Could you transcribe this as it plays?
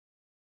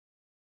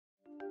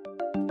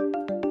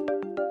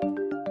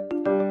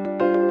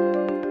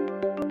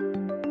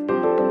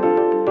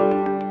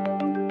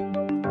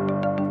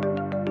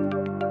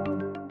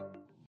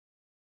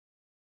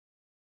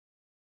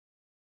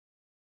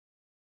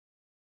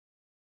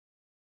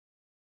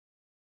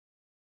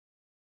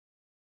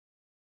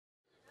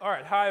All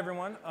right, hi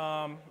everyone.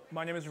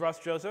 My name is Russ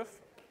Joseph.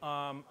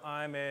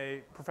 I'm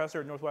a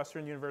professor at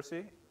Northwestern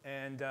University,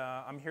 and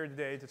I'm here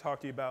today to talk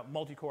to you about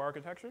multi-core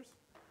architectures.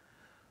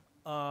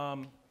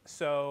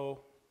 So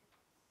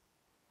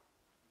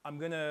I'm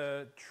going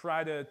to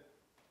try to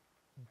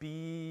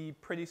be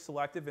pretty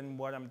selective in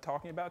what I'm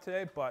talking about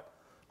today, but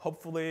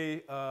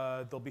hopefully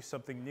there'll be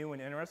something new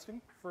and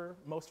interesting for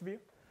most of you.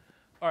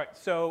 All right,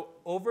 so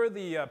over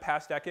the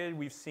past decade,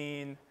 we've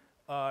seen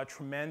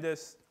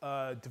tremendous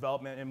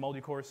development in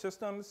multi-core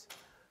systems.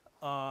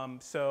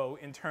 So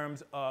in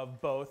terms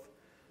of both,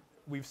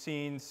 we've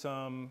seen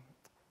some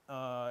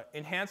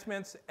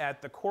enhancements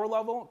at the core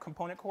level,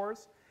 component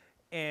cores,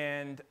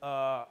 and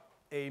a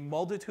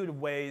multitude of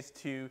ways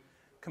to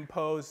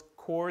compose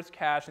cores,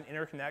 cache, and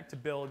interconnect to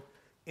build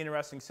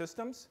interesting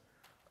systems.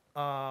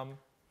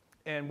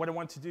 And what I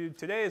want to do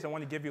today is I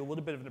want to give you a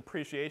little bit of an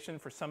appreciation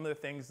for some of the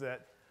things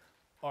that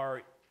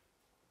are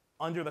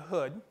under the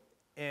hood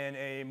in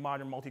a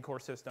modern multi-core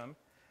system,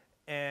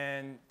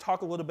 and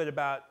talk a little bit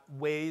about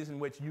ways in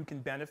which you can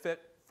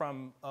benefit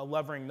from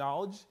leveraging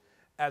knowledge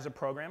as a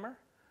programmer.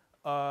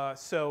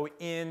 So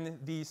in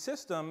these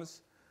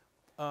systems,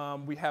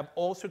 we have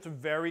all sorts of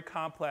very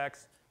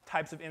complex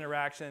types of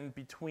interaction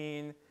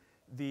between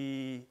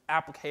the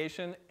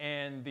application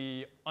and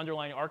the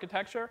underlying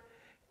architecture.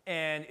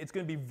 And it's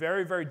going to be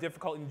very, very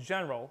difficult in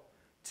general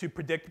to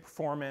predict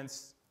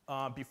performance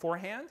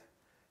beforehand.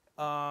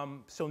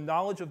 So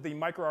knowledge of the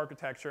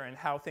microarchitecture and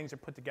how things are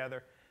put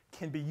together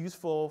can be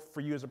useful for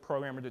you as a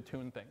programmer to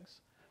tune things.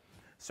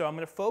 So I'm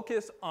going to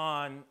focus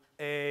on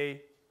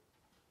a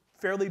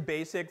fairly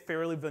basic,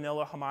 fairly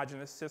vanilla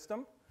homogeneous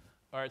system.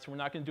 All right, so we're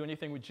not going to do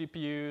anything with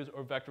GPUs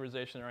or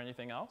vectorization or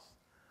anything else.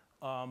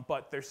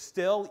 But there's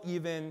still,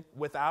 even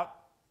without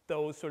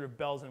those sort of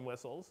bells and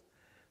whistles,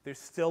 there's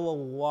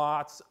still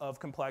lots of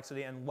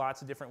complexity and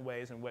lots of different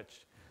ways in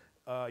which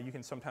you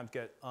can sometimes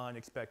get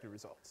unexpected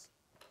results.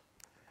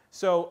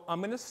 So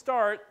I'm going to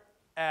start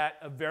at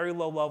a very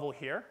low level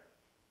here,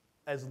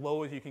 as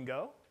low as you can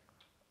go,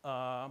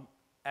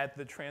 at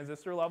the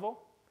transistor level,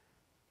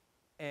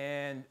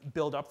 and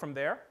build up from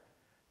there.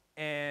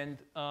 And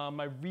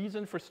my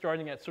reason for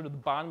starting at sort of the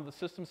bottom of the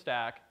system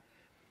stack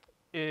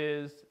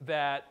is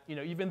that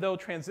even though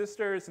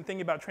transistors and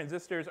thinking about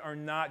transistors are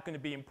not going to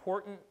be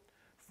important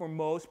for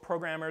most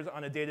programmers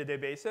on a day-to-day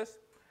basis,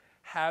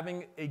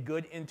 having a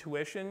good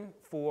intuition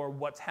for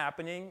what's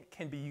happening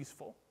can be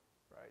useful.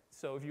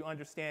 So if you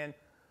understand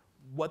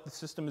what the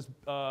system is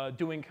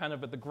doing kind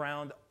of at the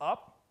ground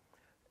up,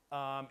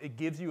 it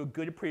gives you a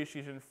good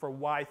appreciation for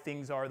why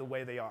things are the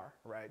way they are,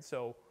 right?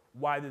 So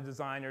why the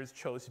designers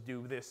chose to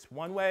do this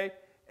one way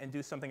and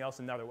do something else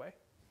another way.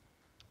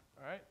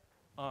 All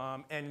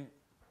right? And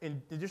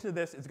in addition to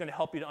this, it's going to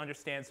help you to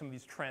understand some of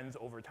these trends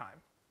over time.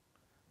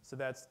 So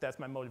that's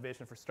my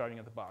motivation for starting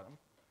at the bottom.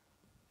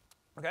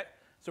 Okay?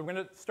 So we're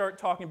going to start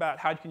talking about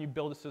how can you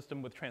build a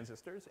system with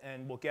transistors,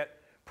 and we'll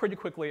get pretty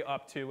quickly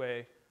up to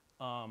a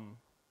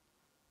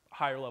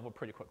higher level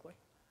pretty quickly.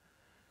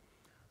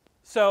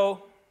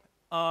 So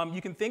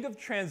you can think of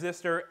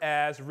transistor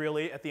as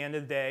really, at the end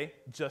of the day,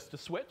 just a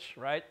switch,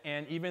 right?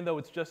 And even though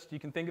it's just, you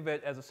can think of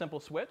it as a simple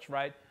switch,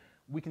 right?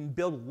 We can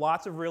build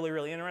lots of really,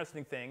 really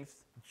interesting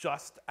things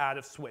just out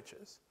of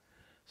switches.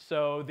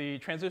 So the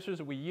transistors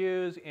that we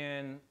use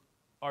in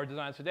our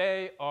designs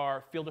today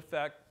are field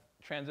effect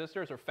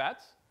transistors, or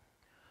FETs.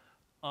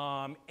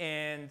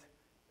 And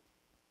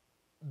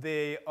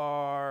they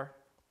are,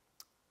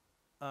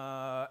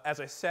 as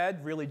I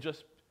said, really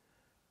just,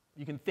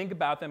 you can think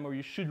about them, or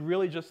you should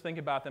really just think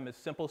about them as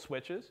simple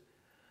switches.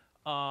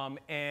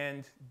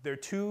 And there are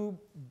two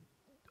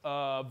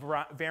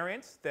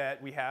variants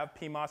that we have,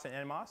 PMOS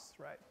and NMOS,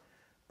 right?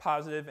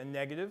 Positive and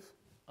negative.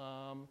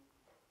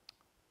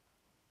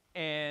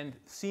 And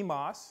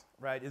CMOS,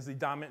 right, is the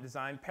dominant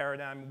design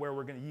paradigm where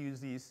we're going to use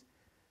these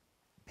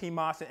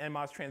PMOS and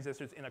NMOS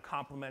transistors in a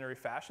complementary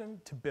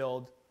fashion to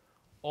build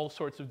all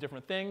sorts of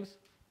different things,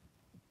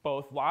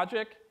 both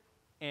logic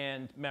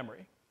and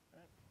memory.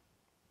 Right?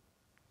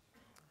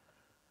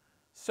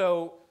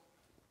 So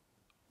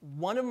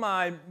one of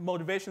my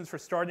motivations for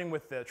starting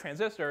with the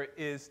transistor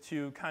is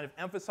to kind of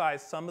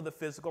emphasize some of the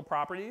physical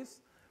properties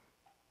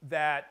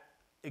that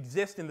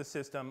exist in the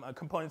system,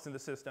 components in the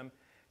system.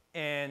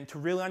 And to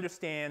really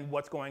understand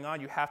what's going on,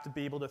 you have to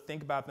be able to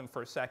think about them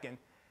for a second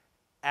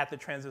at the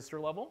transistor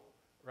level,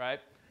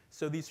 right?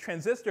 So these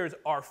transistors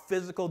are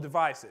physical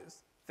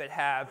devices that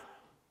have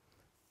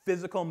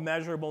physical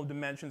measurable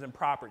dimensions and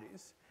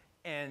properties.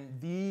 And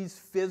these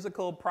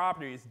physical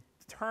properties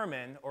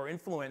determine or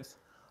influence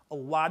a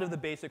lot of the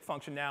basic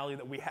functionality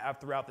that we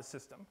have throughout the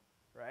system,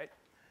 right?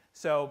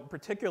 So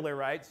particularly,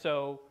 right,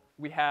 so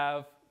we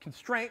have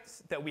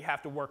constraints that we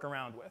have to work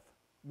around with.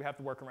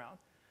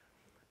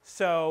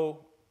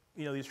 So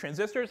these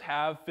transistors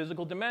have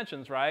physical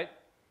dimensions, right?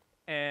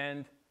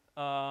 And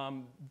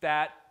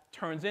that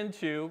turns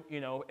into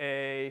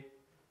a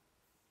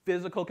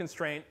physical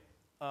constraint,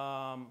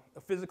 a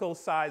physical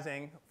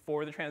sizing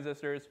for the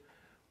transistors,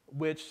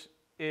 which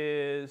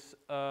is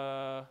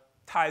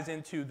ties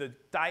into the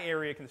die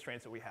area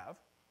constraints that we have.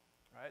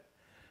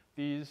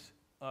 These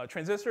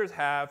transistors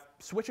have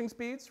switching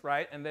speeds,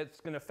 right? And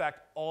that's going to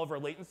affect all of our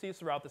latencies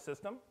throughout the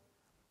system,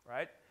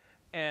 right?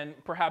 And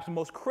perhaps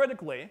most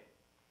critically,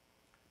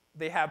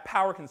 they have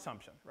power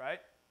consumption, right?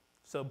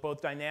 So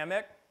both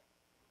dynamic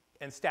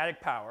and static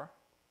power,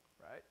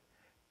 right?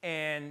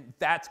 And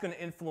that's going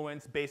to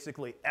influence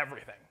basically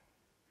everything,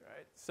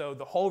 right? So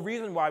the whole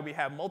reason why we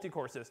have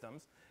multi-core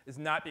systems is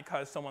not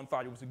because someone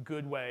thought it was a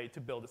good way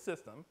to build a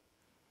system.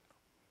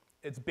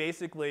 It's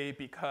basically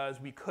because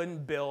we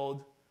couldn't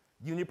build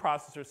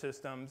uniprocessor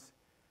systems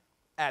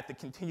at the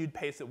continued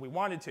pace that we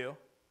wanted to.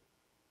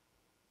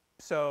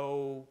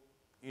 So,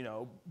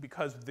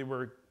 because they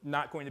were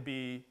not going to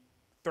be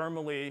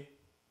thermally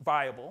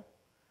viable,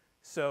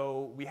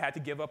 so we had to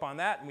give up on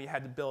that, and we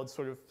had to build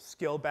sort of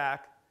scale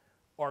back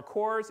our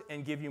cores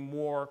and give you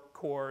more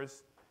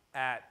cores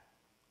at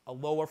a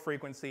lower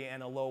frequency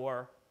and a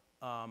lower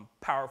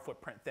power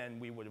footprint than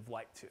we would have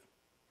liked to.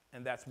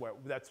 And that's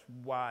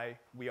why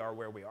we are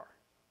where we are.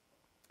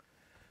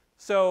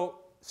 So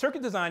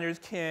circuit designers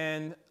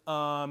can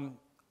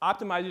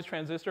optimize these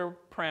transistor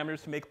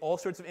parameters to make all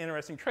sorts of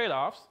interesting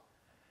trade-offs,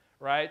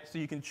 right? So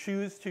you can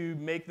choose to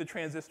make the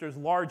transistors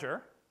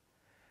larger,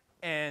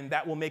 and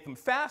that will make them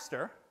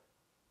faster,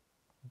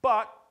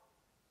 but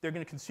they're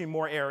going to consume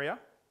more area,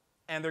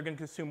 and they're going to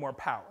consume more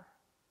power,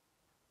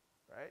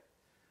 right?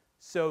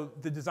 So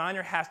the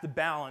designer has to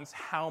balance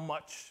how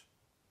much,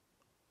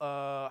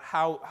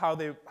 how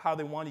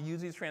they want to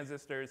use these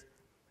transistors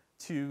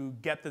to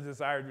get the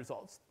desired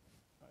results.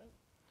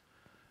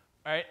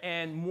 All right,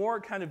 and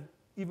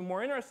even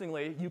more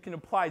interestingly, you can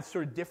apply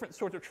sort of different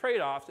sorts of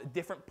trade-offs at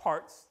different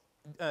parts,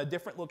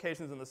 different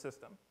locations in the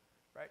system,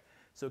 right?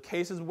 So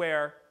cases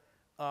where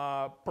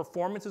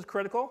performance is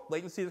critical,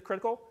 latency is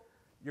critical,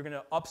 you're going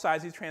to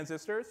upsize these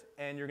transistors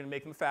and you're going to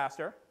make them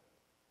faster,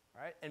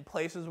 right? In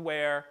places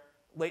where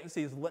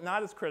latency is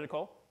not as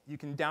critical, you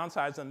can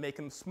downsize them, make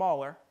them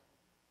smaller,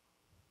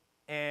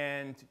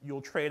 and you'll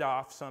trade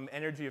off some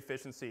energy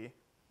efficiency.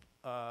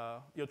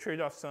 You'll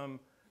trade off some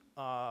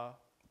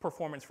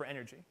performance for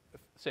energy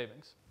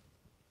savings.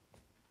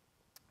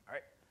 All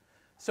right.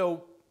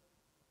 So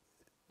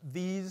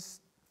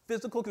these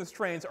physical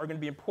constraints are going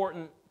to be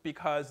important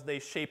because they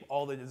shape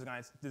all the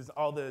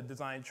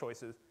design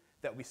choices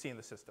that we see in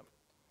the system.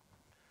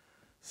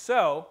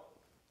 So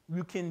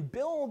you can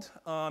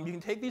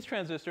take these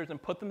transistors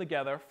and put them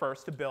together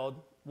first to build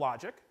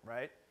logic,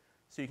 right?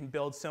 So you can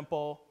build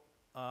simple,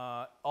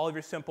 all of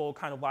your simple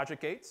kind of logic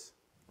gates,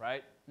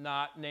 right?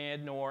 Not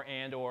NAND, NOR,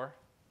 AND, OR,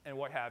 and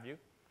what have you.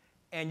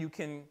 And you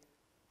can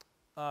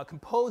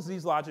compose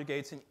these logic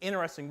gates in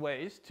interesting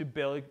ways to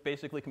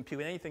basically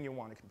compute anything you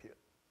want to compute,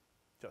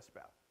 just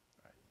about.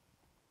 Right?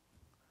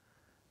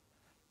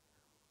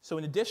 So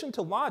in addition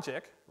to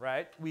logic,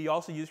 right, we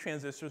also use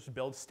transistors to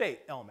build state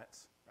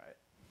elements. Right?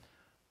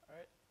 All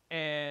right?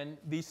 And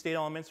these state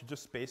elements are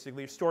just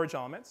basically storage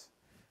elements.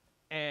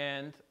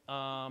 And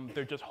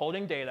they're just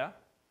holding data.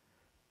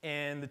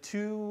 And the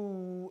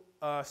two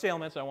state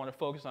elements I want to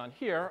focus on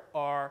here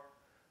are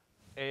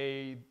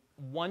a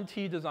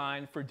 1T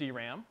design for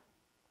DRAM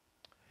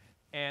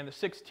and the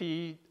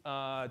 6T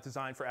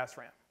design for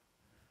SRAM.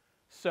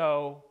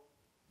 So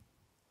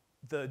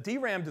the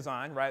DRAM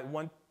design, right,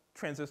 one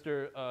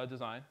transistor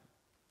design,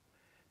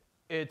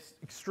 it's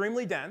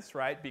extremely dense,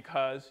 right,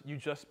 because you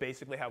just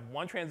basically have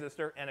one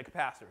transistor and a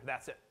capacitor.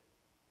 That's it.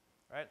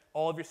 Right?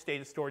 All of your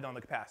state is stored on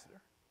the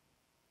capacitor.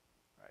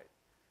 Right?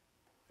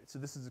 So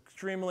this is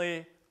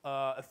extremely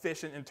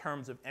efficient in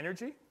terms of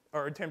energy,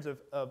 or in terms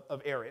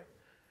of area.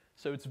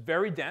 So it's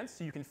very dense,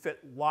 so you can fit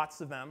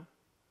lots of them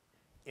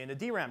in a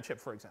DRAM chip,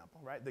 for example,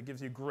 right? That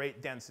gives you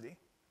great density.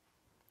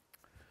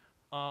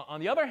 On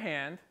the other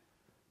hand,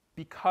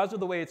 because of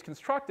the way it's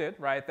constructed,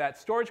 right, that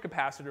storage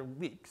capacitor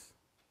leaks,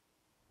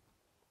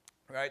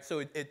 right?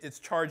 So its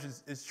charge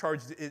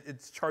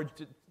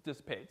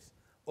dissipates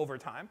over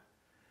time.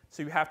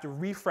 So you have to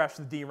refresh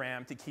the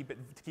DRAM to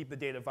keep the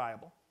data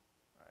viable.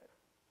 Right?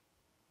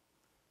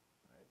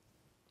 Right.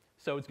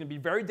 So it's going to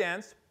be very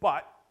dense,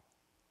 but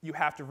you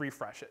have to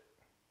refresh it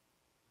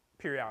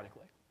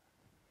periodically.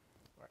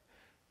 Right.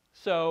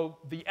 So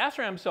the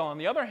SRAM cell, on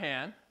the other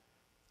hand,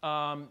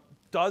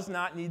 does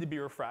not need to be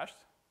refreshed,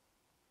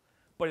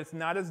 but it's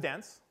not as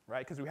dense,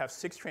 right? Because we have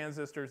 6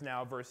 transistors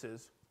now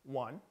versus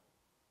 1.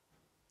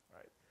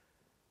 Right.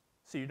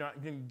 So you're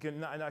not going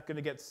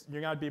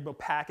to be able to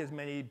pack as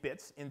many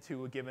bits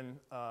into a given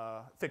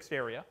fixed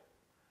area.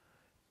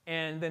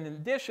 And then in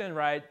addition,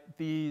 right,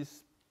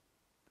 these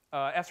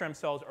SRAM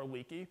cells are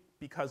leaky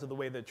because of the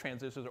way the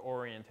transistors are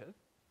oriented.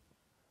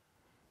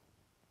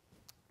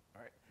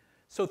 All right.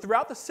 So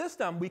throughout the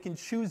system, we can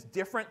choose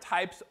different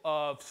types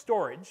of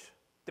storage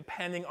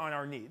depending on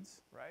our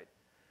needs. Right?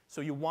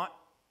 So you want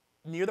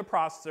near the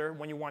processor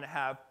when you want to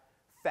have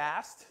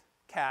fast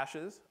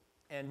caches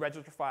and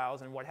register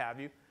files and what have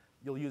you,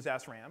 you'll use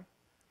SRAM.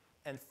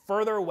 And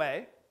further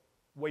away,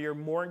 where you're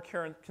more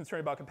concerned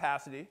about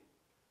capacity,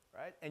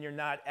 right, and you're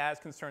not as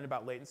concerned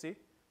about latency,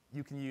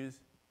 you can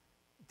use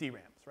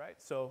DRAMs, right?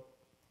 So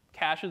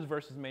caches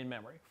versus main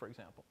memory, for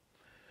example.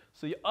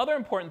 So the other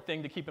important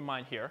thing to keep in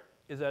mind here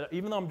is that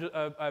even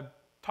though I'm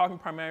talking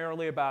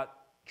primarily about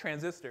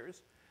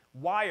transistors,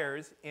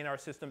 wires in our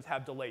systems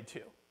have delay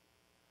too.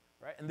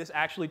 Right? And this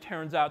actually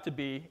turns out to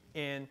be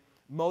in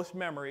most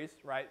memories,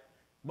 right?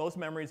 Most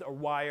memories are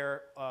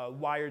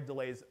wire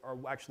delays are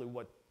actually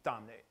what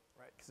dominate,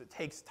 right? Because it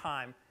takes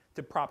time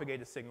to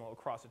propagate a signal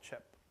across a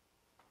chip.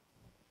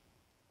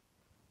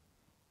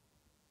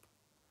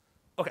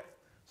 Okay,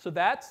 so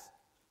that's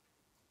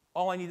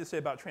all I need to say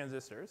about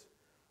transistors.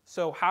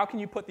 So how can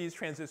you put these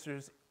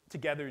transistors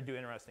together to do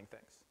interesting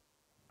things?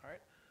 All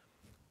right.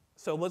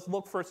 So let's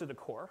look first at the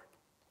core.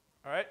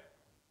 All right.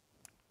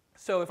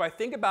 So if I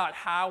think about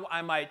how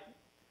I might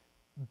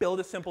build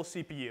a simple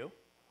CPU,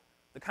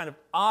 the kind of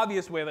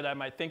obvious way that I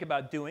might think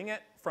about doing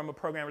it from a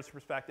programmer's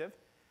perspective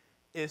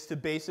is to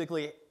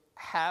basically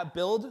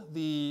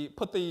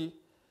put the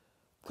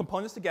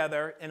components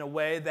together in a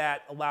way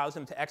that allows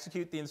them to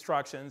execute the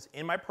instructions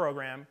in my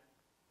program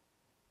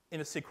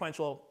in a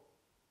sequential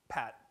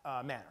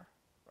manner,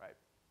 right?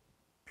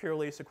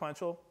 Purely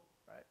sequential,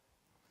 right?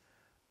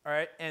 All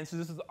right, and so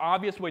this is the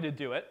obvious way to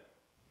do it.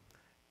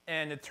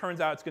 And it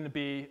turns out it's going to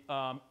be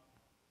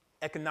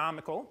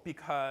economical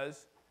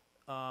because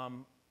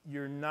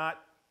you're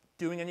not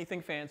doing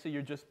anything fancy.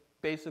 You're just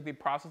basically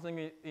processing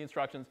the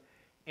instructions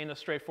in a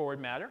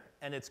straightforward manner,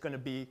 and it's going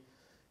to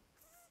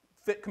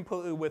fit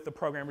completely with the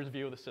programmer's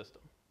view of the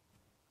system.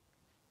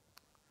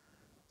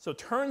 So it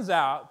turns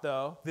out,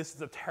 though, this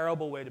is a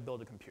terrible way to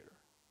build a computer,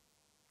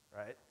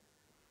 right?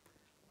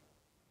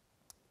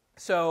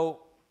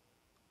 So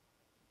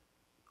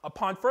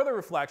upon further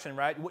reflection,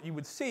 right, what you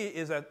would see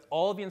is that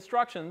all of the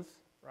instructions,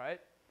 right,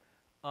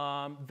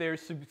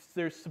 there's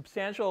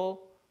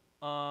substantial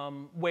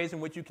ways in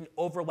which you can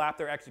overlap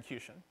their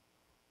execution,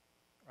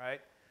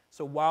 right?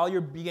 So while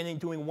you're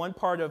doing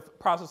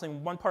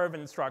processing one part of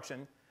an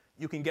instruction,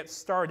 you can get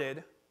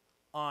started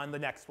on the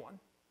next one,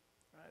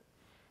 right?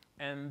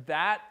 And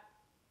that,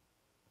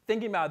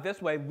 thinking about it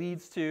this way,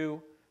 leads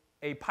to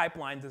a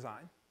pipeline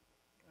design,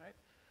 right?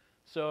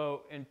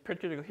 So in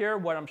particular here,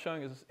 what I'm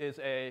showing is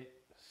a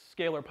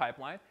scalar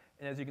pipeline.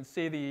 And as you can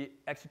see, the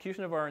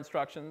execution of our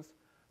instructions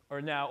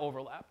are now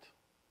overlapped,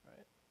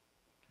 right?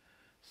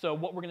 So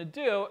what we're going to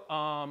do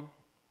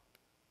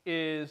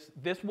is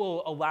this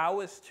will allow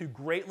us to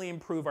greatly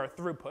improve our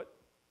throughput,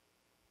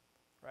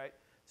 right?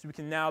 So we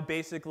can now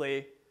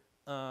basically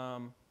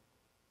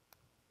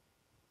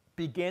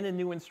begin a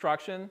new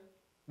instruction.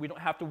 We don't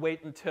have to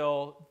wait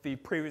until the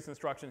previous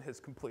instruction has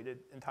completed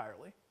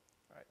entirely,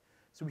 right?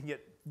 So we can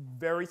get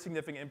very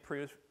significant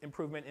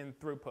improvement in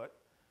throughput.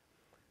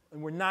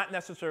 And we're not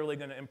necessarily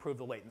going to improve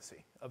the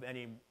latency of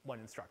any one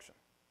instruction.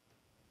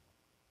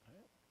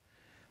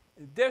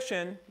 In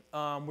addition,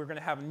 we're going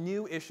to have a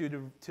new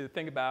issue to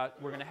think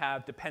about. We're going to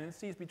have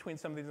dependencies between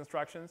some of these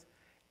instructions,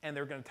 and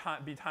there are going to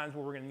be times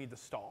where we're going to need to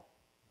stall.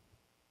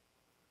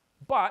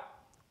 But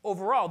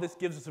overall, this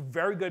gives us a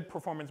very good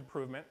performance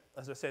improvement,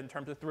 as I said, in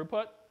terms of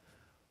throughput,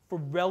 for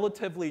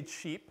relatively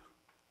cheap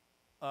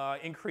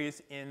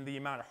increase in the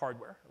amount of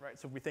hardware, right?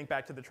 So if we think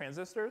back to the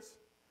transistors,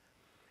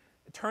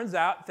 it turns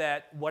out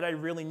that what I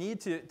really need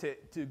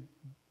to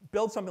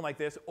build something like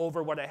this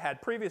over what I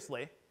had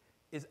previously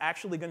is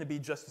actually going to be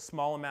just a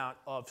small amount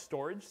of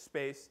storage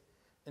space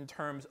in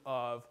terms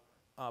of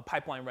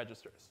pipeline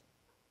registers,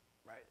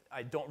 right?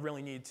 I don't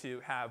really need to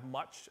have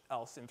much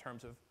else in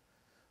terms of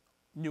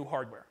new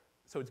hardware.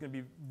 So it's going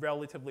to be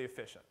relatively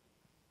efficient.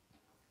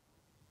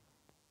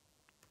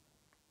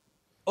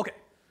 OK,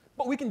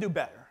 but we can do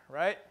better,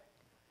 right?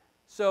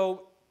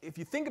 So if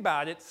you think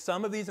about it,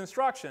 some of these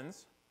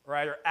instructions,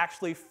 right, are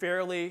actually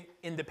fairly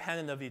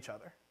independent of each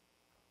other.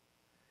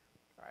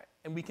 Right?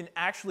 And we can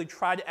actually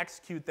try to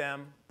execute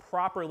them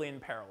properly in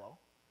parallel.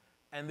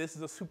 And this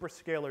is a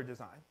superscalar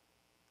design.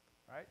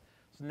 Right?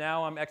 So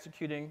now I'm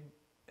executing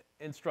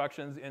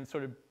instructions in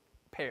sort of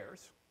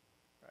pairs.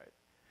 Right?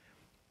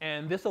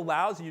 And this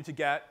allows you to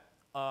get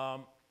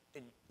an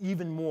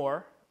even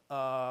more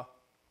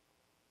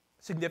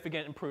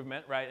significant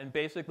improvement. Right? And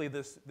basically,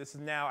 this is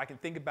now I can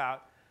think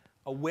about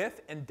a width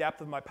and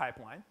depth of my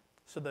pipeline.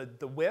 So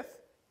the width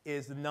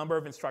is the number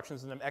of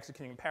instructions that I'm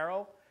executing in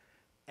parallel,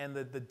 and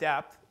the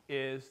depth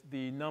is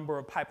the number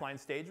of pipeline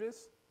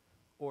stages,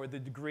 or the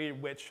degree at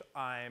which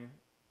I'm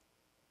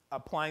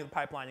applying the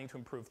pipelining to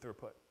improve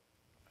throughput.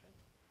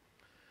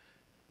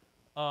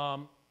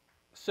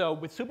 So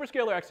with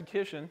superscalar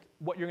execution,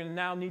 what you're going to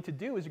now need to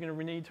do is you're going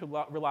to need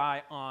to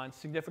rely on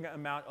significant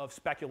amount of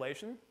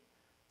speculation.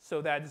 So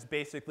that is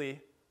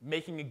basically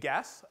making a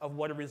guess of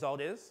what a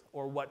result is,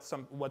 or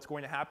what's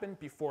going to happen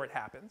before it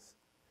happens.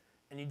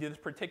 And you do this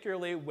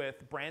particularly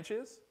with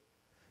branches,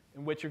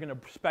 in which you're going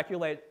to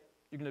speculate,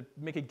 you're going to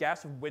make a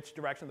guess of which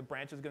direction the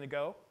branch is going to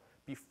go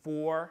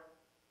before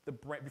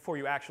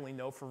you actually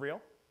know for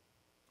real.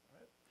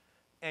 Right?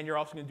 And you're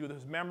also going to do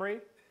this with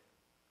memory,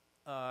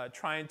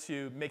 trying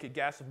to make a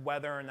guess of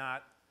whether or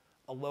not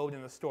a load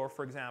in the store,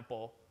 for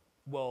example,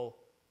 will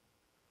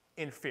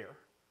interfere.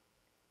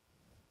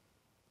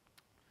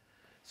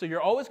 So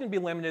you're always going to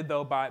be limited,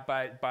 though,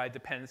 by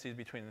dependencies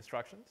between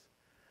instructions.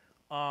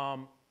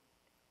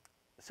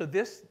 So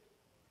this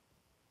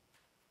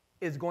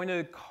is going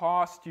to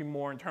cost you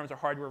more in terms of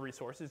hardware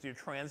resources. Your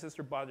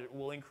transistor budget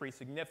will increase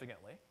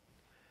significantly.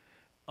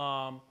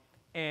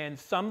 And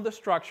some of the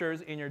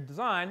structures in your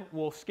design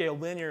will scale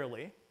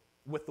linearly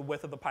with the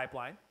width of the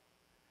pipeline,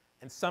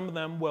 and some of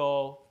them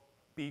will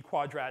be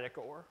quadratic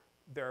or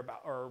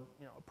thereabout, or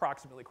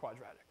approximately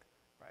quadratic,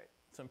 right?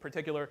 So in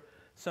particular,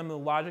 some of the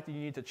logic that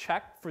you need to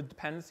check for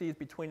dependencies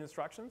between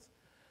instructions,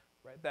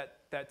 right?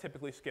 That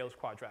typically scales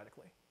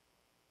quadratically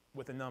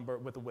with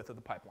with the width of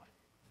the pipeline.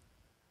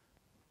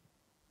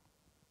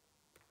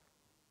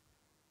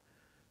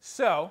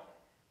 So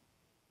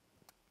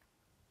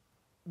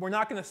we're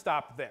not going to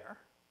stop there,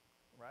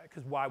 right?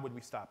 Because why would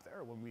we stop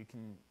there when we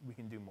can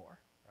do more,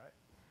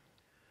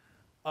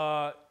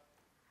 right?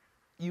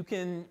 You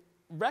can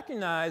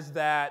recognize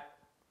that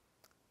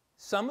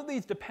some of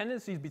these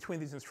dependencies between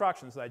these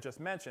instructions that I just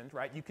mentioned,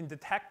 right? You can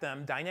detect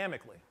them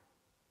dynamically,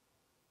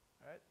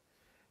 right?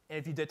 And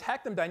if you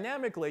detect them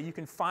dynamically, you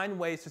can find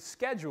ways to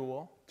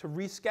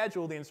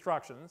reschedule the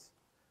instructions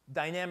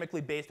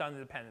dynamically based on the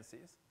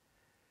dependencies,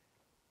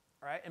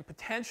 right? And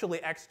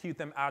potentially execute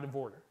them out of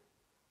order.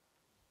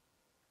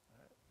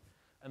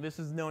 And this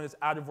is known as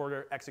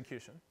out-of-order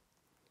execution.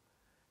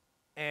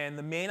 And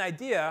the main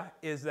idea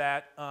is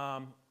that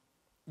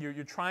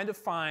you're trying to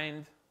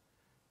find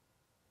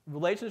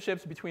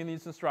relationships between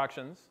these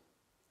instructions,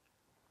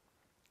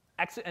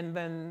 and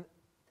then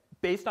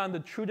based on the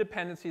true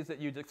dependencies that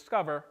you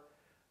discover,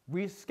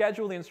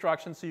 reschedule the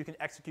instructions so you can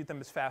execute them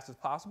as fast as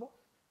possible.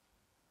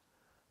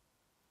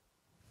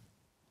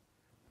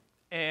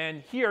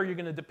 And here you're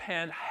going to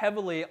depend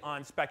heavily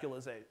on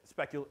speculation.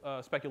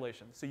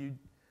 So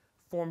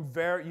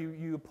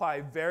you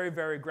apply very,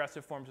 very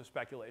aggressive forms of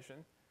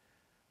speculation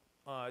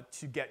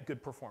to get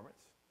good performance.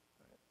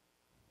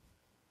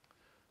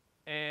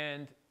 Right?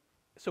 And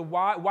so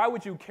why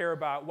would you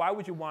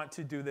want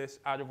to do this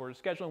out of order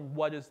scheduling?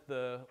 What is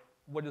the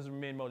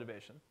main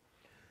motivation?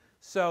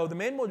 So the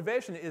main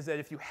motivation is that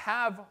if you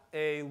have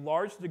a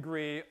large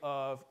degree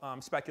of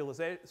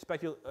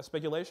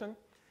speculation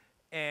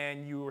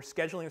and you are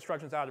scheduling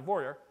instructions out of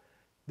order,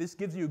 this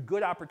gives you a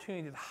good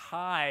opportunity to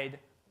hide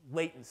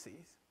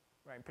latencies.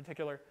 Right? In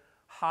particular,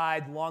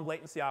 hide long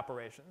latency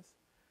operations.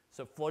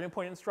 So floating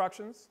point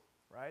instructions,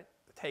 right,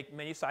 take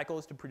many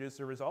cycles to produce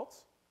the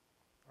results,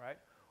 right?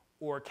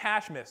 Or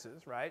cache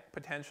misses, right?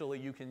 Potentially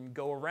you can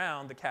go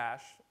around the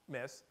cache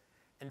miss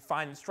and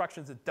find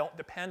instructions that don't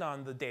depend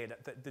on the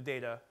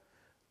data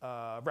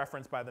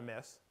referenced by the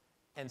miss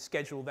and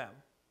schedule them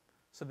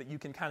so that you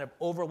can kind of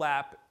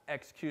overlap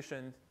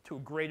execution to a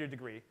greater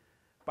degree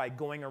by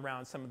going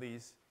around some of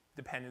these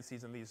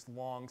dependencies and these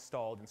long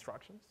stalled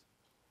instructions.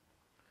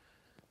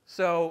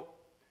 So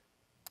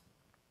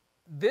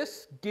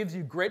this gives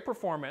you great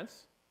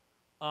performance,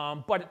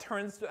 but it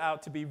turns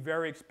out to be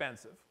very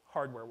expensive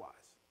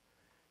hardware-wise.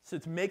 So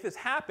to make this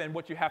happen,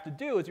 what you have to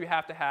do is you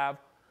have to have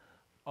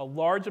a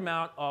large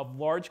amount of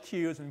large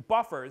queues and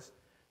buffers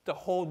to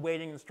hold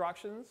waiting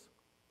instructions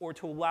or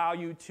to allow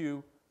you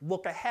to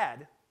look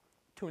ahead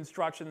to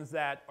instructions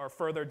that are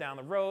further down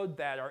the road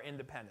that are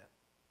independent.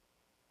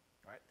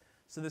 Right?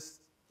 So this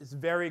is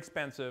very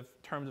expensive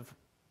in terms of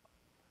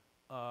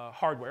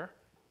hardware.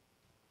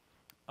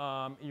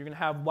 You're going to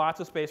have lots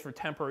of space for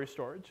temporary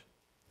storage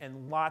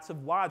and lots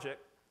of logic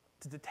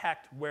to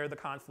detect where the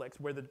conflicts,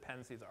 where the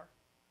dependencies are.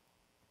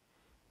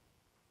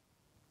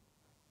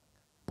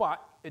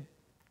 But it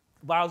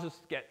allows us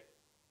to get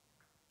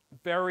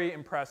very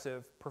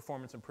impressive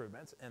performance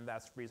improvements, and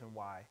that's the reason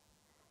why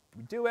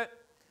we do it.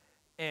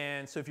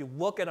 And so if you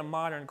look at a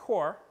modern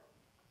core,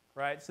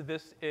 right, so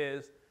this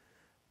is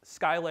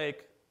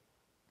Skylake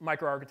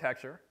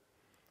microarchitecture,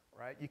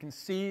 right? You can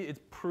see it's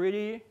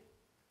pretty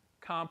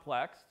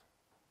complex,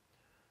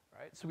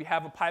 right? So we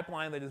have a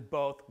pipeline that is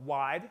both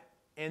wide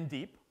and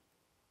deep,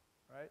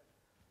 right?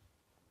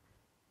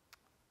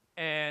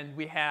 And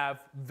we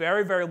have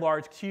very, very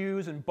large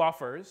queues and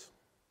buffers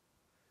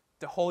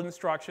to hold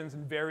instructions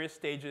in various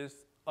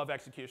stages of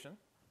execution.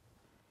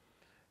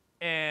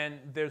 And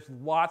there's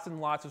lots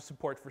and lots of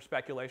support for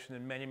speculation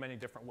in many, many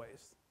different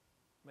ways,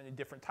 many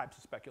different types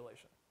of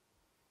speculation,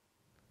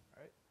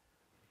 right?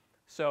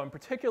 So in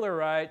particular,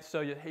 right,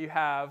 so you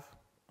have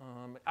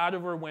out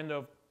of our window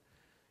of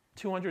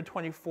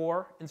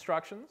 224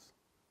 instructions,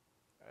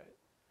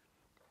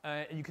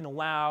 right? You can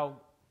allow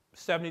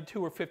 72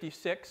 or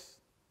 56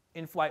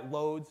 in-flight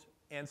loads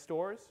and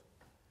stores.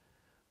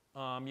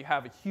 You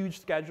have a huge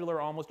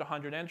scheduler, almost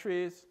 100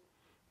 entries,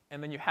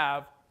 and then you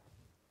have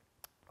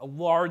a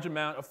large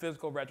amount of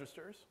physical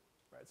registers,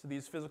 right? So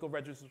these physical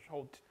registers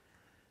hold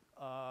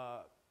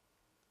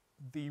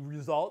the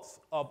results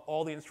of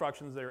all the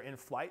instructions that are in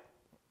flight,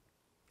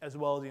 as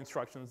well as the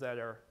instructions that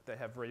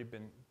have already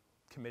been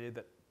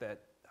committed that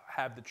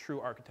have the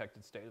true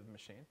architected state of the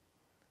machine.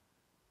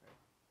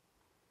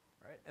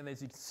 Right? And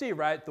as you can see,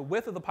 right, the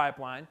width of the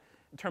pipeline,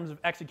 in terms of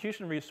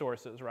execution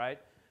resources, right,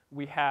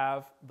 we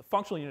have the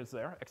functional units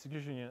there,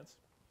 execution units.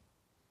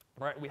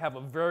 Right? We have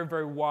a very,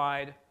 very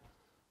wide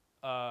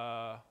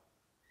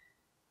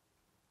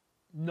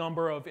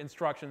number of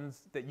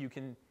instructions that you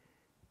can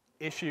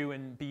issue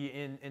and be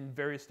in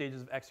various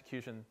stages of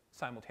execution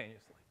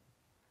simultaneously.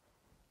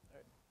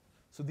 Right.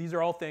 So these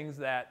are all things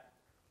that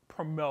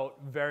promote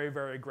very,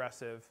 very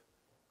aggressive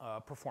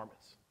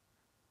performance.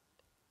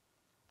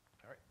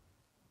 All right.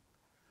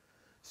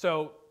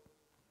 So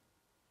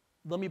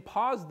let me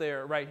pause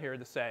there right here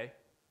to say,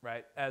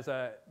 right, as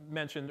I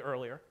mentioned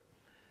earlier,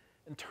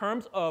 in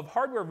terms of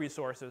hardware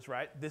resources,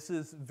 right, this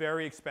is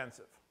very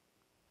expensive.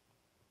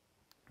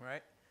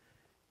 Right?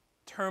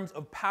 In terms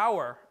of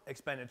power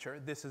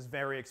expenditure, this is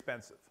very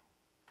expensive.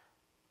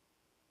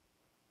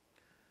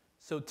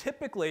 So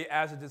typically,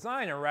 as a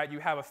designer, right, you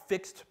have a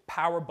fixed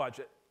power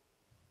budget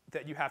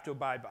that you have to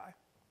abide by.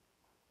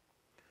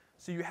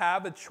 So you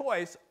have a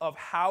choice of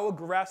how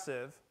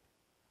aggressive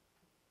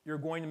you're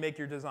going to make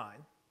your design,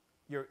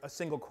 a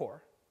single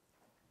core.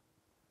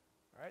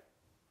 Right?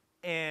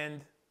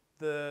 And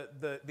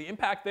the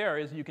impact there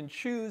is you can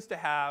choose to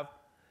have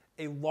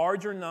a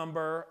larger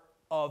number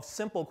of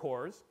simple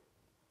cores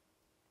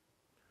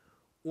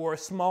or a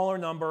smaller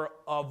number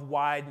of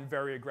wide and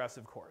very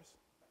aggressive cores.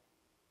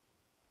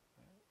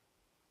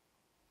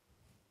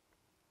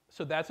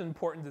 So that's an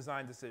important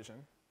design decision.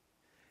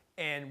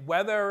 And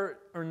whether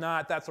or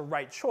not that's a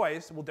right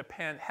choice will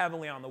depend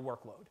heavily on the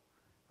workload,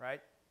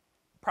 right?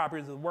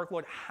 Properties of the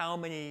workload, how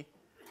many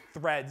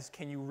threads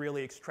can you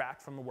really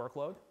extract from the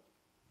workload?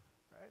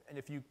 Right? And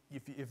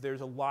if there are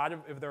a lot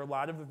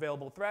of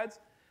available threads,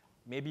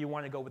 maybe you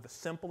want to go with the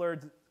simpler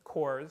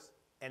cores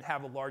and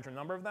have a larger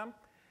number of them.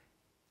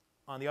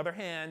 On the other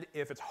hand,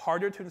 if it's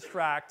harder to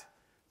extract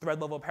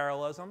thread-level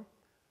parallelism,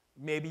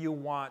 maybe you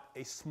want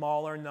a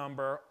smaller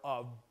number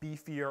of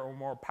beefier or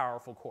more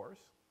powerful cores.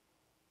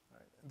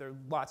 Right? There are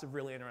lots of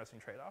really interesting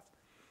trade-offs.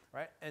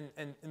 Right? And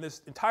in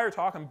this entire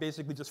talk, I'm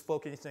basically just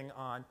focusing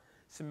on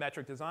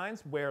symmetric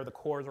designs where the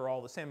cores are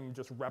all the same and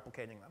just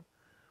replicating them.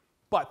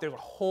 But there's a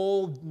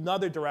whole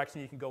nother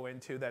direction you can go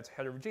into that's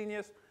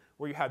heterogeneous,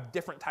 where you have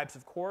different types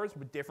of cores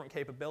with different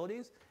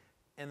capabilities,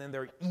 and then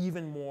there are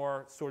even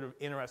more sort of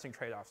interesting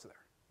trade-offs there.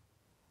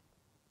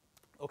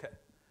 OK.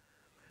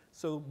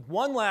 So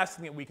one last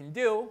thing that we can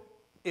do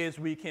is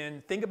we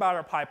can think about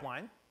our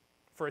pipeline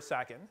for a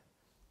second.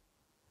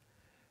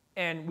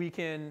 And we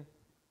can,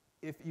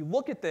 if you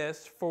look at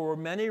this, for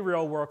many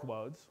real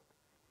workloads,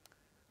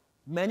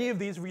 many of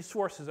these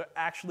resources are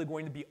actually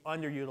going to be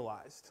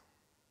underutilized.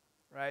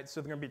 Right?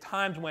 So there are going to be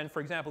times when,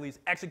 for example, these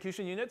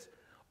execution units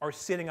are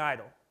sitting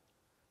idle.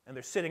 And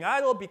they're sitting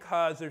idle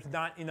because there's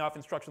not enough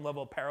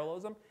instruction-level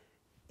parallelism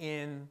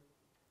in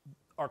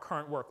our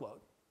current workload.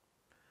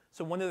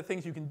 So one of the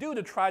things you can do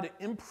to try to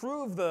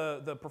improve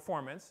the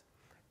performance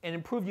and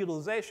improve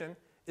utilization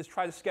is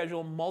try to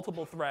schedule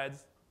multiple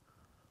threads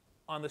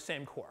on the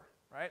same core.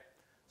 Right?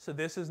 So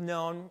this is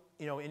known,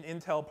 in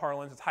Intel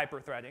parlance as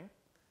hyper-threading.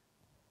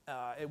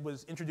 It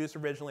was introduced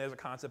originally as a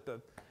concept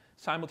of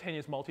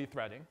simultaneous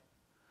multi-threading.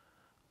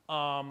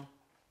 And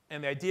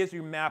the idea is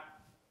you map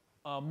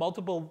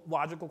multiple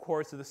logical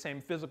cores to the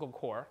same physical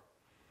core,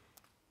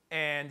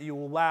 and you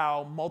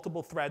allow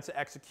multiple threads to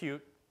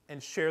execute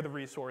and share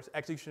the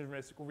execution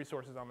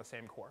resources on the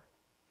same core.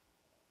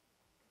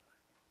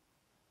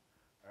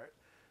 All right.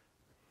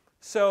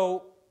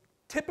 So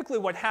typically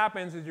what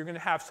happens is you're going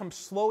to have some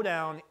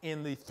slowdown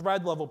in the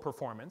thread level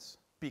performance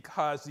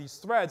because these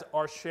threads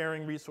are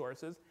sharing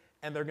resources,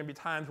 and there are going to be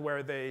times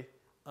where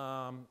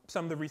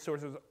some of the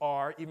resources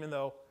are, even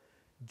though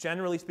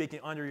generally speaking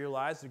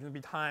underutilized, there are going to be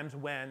times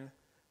when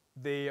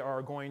they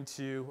are going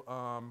to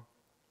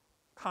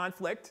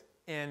conflict,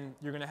 and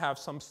you're going to have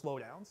some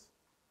slowdowns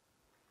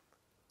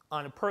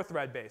on a per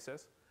thread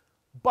basis.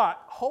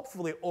 But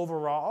hopefully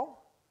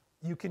overall,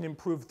 you can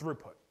improve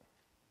throughput,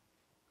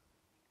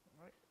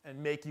 right?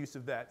 And make use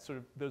of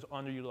those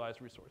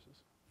underutilized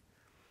resources.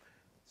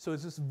 So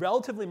it's this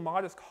relatively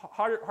modest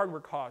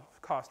hardware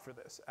cost for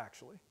this,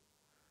 actually.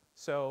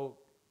 So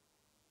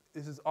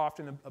this is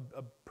often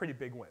a pretty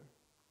big win.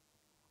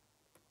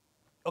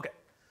 OK,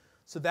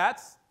 so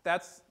that's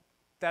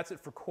it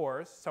for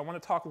cores. So I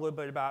want to talk a little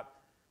bit about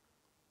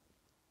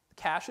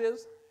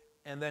caches,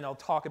 and then I'll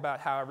talk about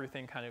how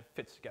everything kind of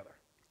fits together.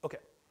 OK,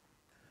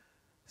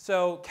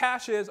 so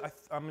caches,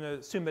 I'm going to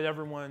assume that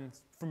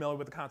everyone's familiar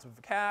with the concept of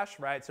a cache,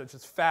 right? So it's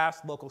just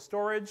fast local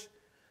storage.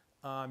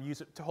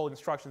 Use it to hold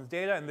instructions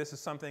data, and this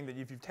is something that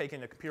if you've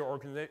taken a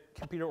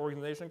computer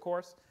organization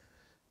course,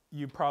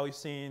 you've probably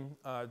seen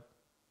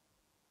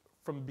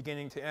from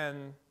beginning to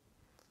end,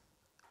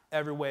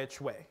 every which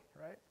way,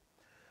 right?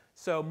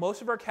 So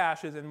most of our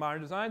caches in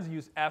modern designs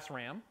use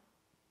SRAM,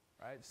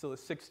 right? So a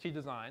 6T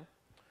design.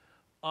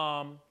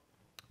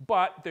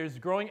 But there's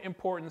growing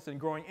importance and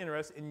growing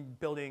interest in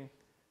building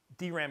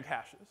DRAM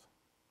caches,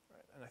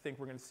 right? And I think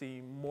we're going to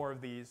see more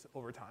of these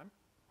over time.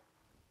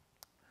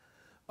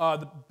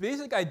 The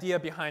basic idea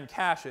behind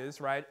caches,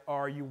 right,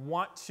 are you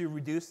want to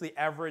reduce the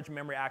average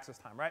memory access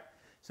time, right?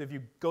 So if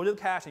you go to the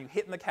cache and you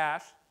hit in the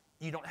cache,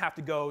 you don't have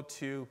to go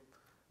to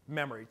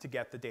memory to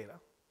get the data,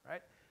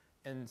 right?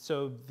 And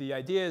so the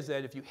idea is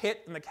that if you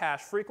hit in the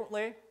cache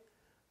frequently,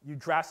 you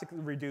drastically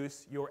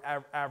reduce your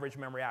average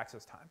memory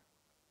access time.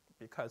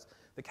 because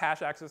the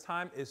cache access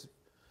time is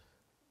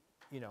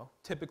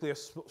typically a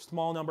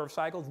small number of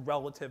cycles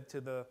relative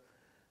to the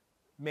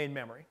main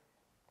memory.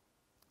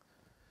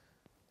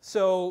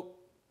 So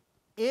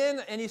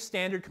in any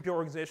standard computer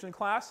organization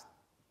class,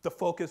 the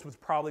focus was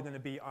probably going to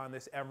be on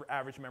this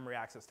average memory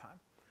access time.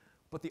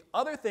 But the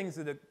other things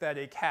that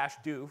a cache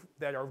do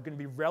that are going to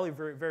be really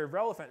very, very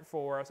relevant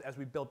for us as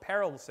we build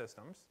parallel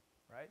systems,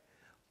 right,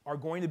 are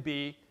going to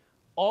be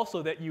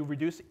also that you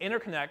reduce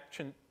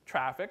interconnection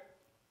traffic,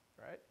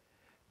 right,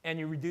 and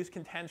you reduce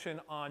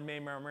contention on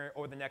main memory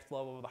or the next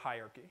level of the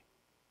hierarchy,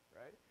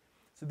 right?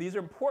 So these are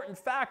important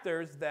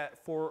factors that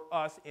for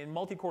us in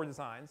multi-core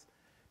designs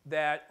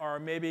that are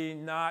maybe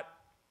not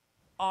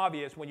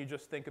obvious when you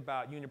just think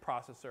about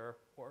uniprocessor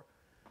or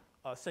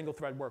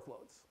single-thread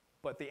workloads,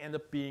 but they end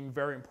up being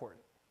very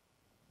important.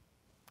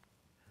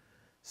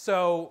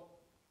 So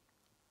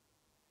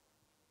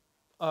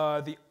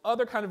the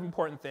other kind of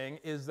important thing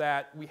is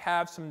that we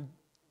have some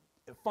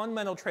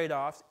fundamental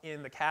trade-offs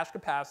in the cache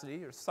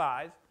capacity or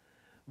size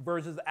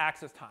versus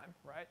access time,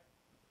 right?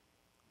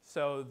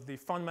 So the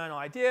fundamental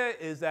idea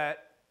is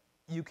that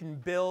you can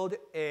build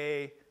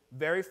a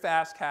very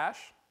fast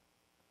cache,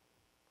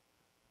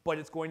 but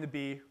it's going to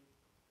be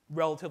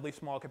relatively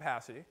small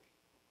capacity.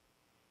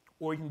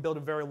 Or you can build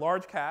a very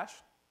large cache,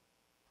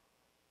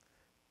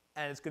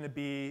 and it's going to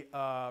be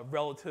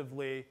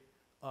relatively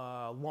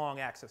long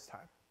access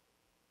time.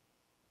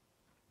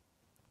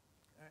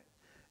 All right.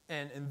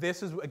 And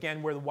this is,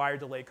 again, where the wire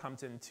delay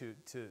comes into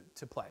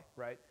to play,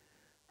 right?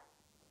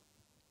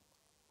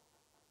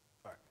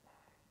 All right.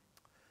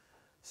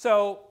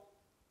 So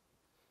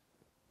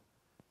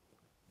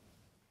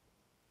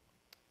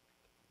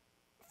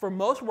for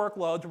most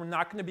workloads, we're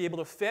not going to be able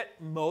to fit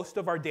most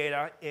of our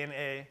data in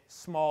a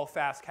small,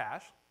 fast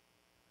cache.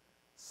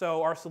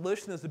 So our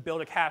solution is to build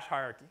a cache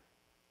hierarchy.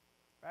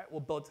 Right? We'll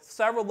build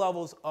several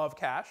levels of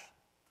cache.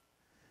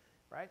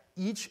 Right?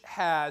 Each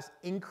has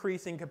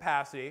increasing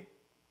capacity,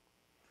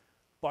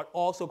 but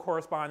also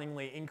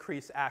correspondingly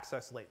increased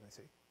access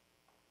latency.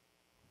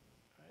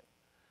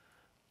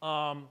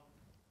 Right?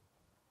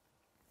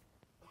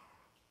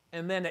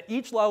 And then at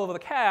each level of the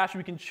cache,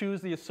 we can choose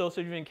the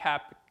associated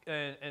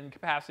and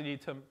capacity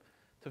to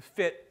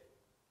fit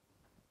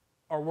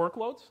our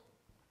workloads.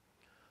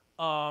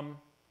 And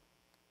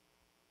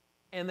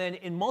then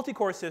in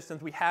multi-core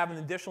systems, we have an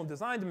additional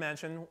design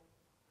dimension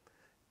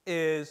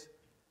is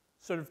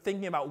sort of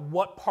thinking about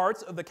what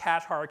parts of the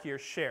cache hierarchy are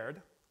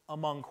shared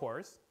among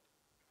cores,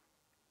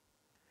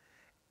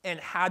 and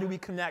how do we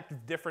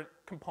connect different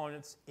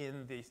components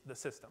in the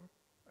system.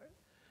 Right?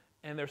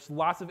 And there's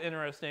lots of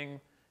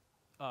interesting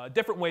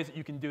different ways that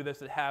you can do this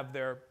that have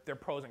their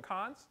pros and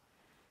cons.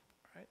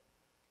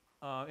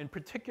 In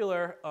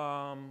particular,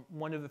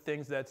 one of the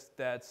things that's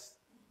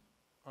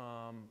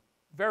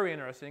very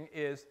interesting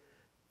is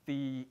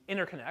the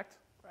interconnect,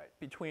 right,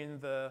 between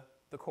the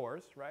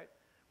cores, right?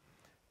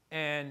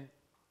 And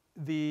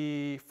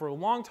for a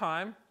long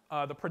time,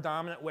 the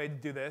predominant way to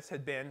do this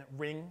had been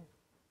ring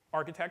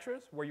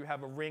architectures, where you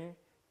have a ring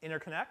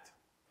interconnect,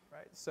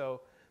 right?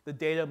 So the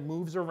data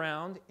moves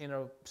around in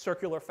a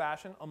circular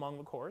fashion among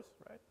the cores,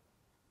 right?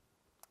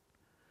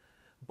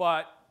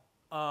 But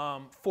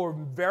for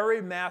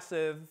very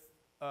massive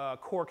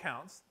core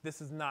counts,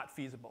 this is not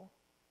feasible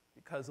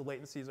because the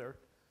latencies are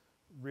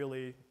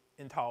really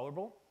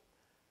intolerable.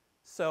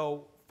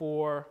 So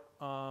for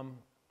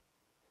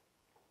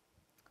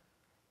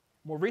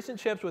more recent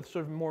chips with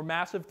sort of more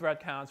massive thread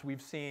counts,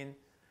 we've seen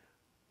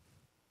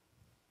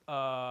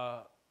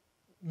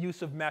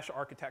use of mesh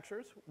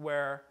architectures,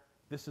 where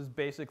this is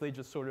basically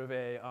just sort of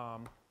a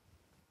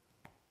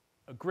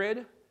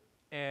grid,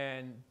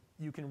 and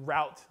you can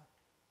route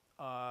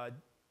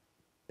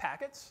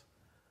packets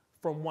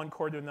from one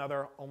core to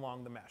another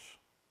along the mesh.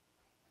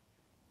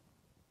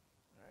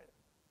 All right.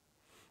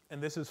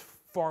 And this is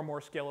far more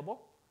scalable,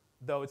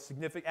 though it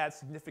adds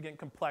significant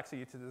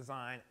complexity to the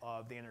design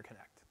of the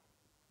interconnect.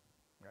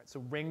 All right. So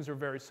rings are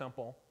very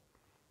simple,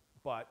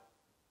 but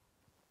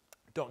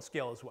don't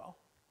scale as well.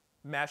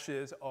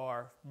 Meshes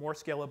are more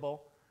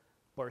scalable,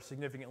 but are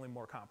significantly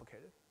more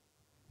complicated.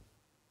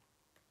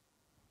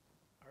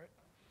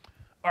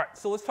 All right,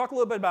 so let's talk a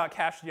little bit about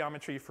cache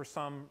geometry for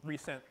some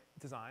recent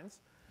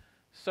designs.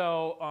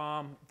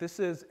 So this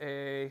is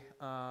a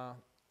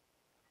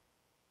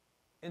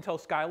Intel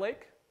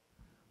Skylake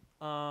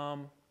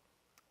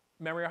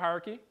memory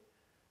hierarchy.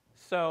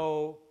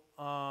 So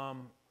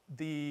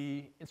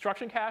the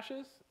instruction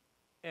caches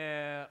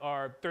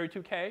are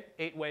 32K,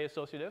 8-way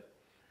associative,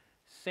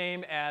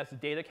 same as the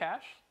data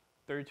cache,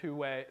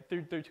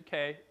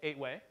 32K,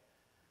 8-way.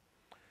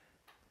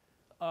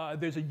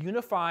 There's a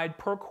unified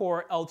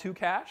per-core L2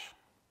 cache,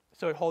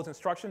 so it holds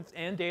instructions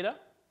and data,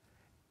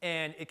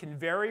 and it can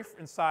vary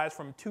in size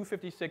from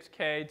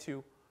 256K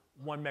to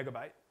 1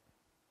 megabyte.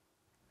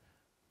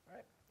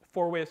 Right?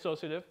 4-way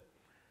associative.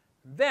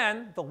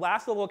 Then the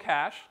last level of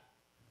cache,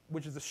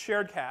 which is a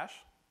shared cache,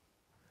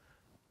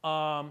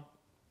 can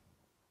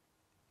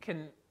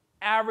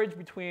average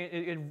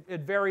between,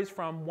 it varies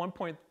from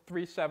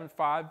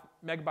 1.375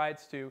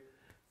 megabytes to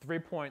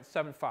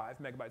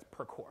 3.75 megabytes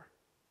per core.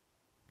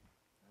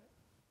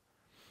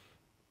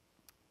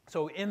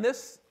 So in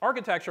this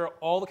architecture,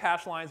 all the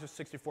cache lines are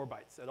 64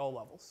 bytes at all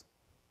levels.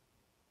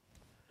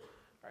 All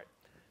right.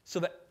 So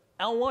the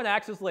L1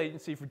 access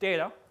latency for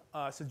data,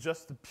 so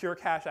just the pure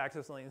cache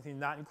access latency,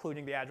 not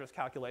including the address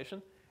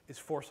calculation, is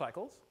 4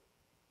 cycles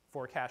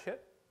for a cache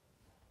hit.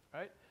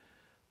 Right?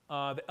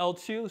 The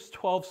L2 is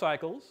 12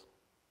 cycles.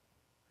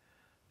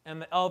 And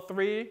the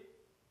L3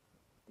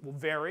 will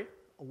vary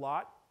a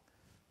lot.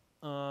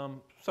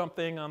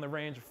 Something on the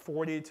range of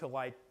 40 to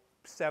like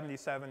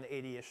 77,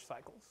 80-ish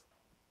cycles.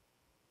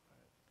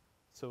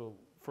 So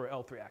for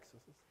L3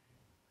 accesses.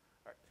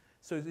 All right.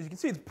 So as you can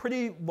see, it's a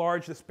pretty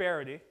large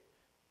disparity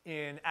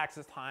in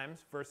access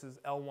times versus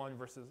L1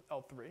 versus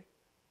L3.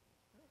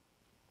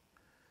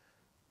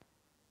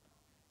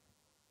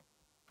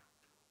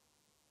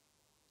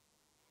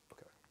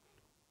 Okay.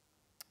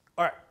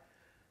 All right.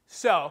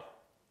 So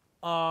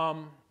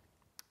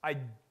I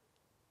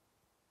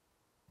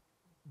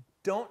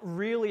don't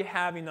really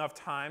have enough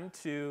time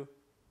to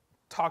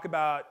talk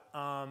about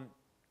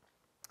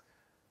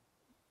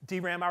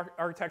DRAM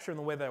architecture in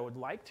the way that I would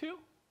like to.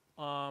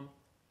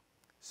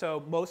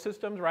 So most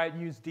systems, right,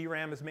 use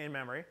DRAM as main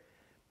memory.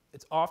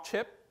 It's off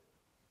chip,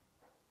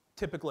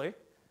 typically,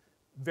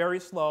 very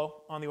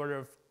slow, on the order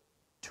of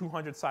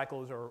 200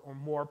 cycles or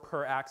more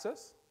per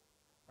axis,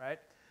 right?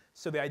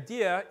 So the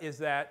idea is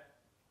that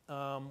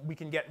we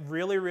can get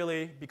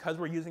really, because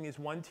we're using these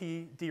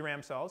 1T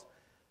DRAM cells,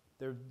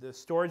 the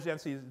storage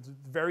density is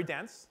very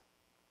dense,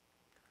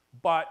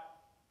 but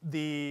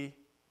the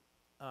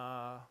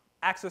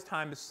access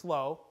time is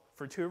slow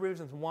for 2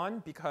 reasons.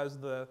 One, because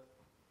the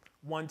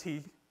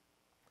 1T,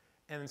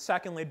 and then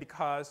secondly,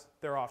 because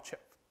they're off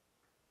chip,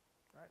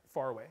 right,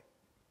 far away.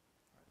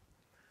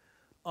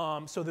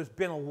 So there's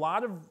been a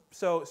lot of,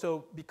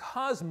 so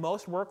because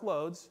most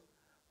workloads,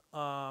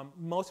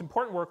 most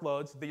important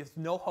workloads, there's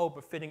no hope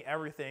of fitting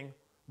everything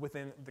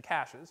within the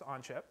caches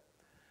on chip,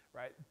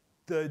 right?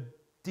 The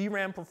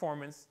DRAM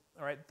performance,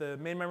 all right, the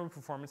main memory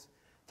performance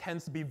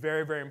tends to be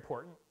very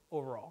important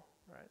overall,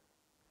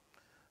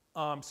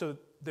 right? So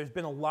there's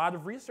been a lot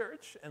of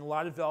research and a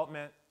lot of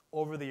development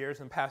over the years,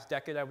 in the past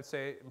decade, I would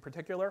say in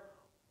particular,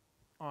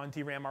 on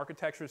DRAM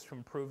architectures to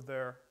improve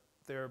their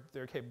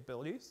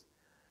capabilities.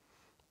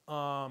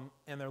 And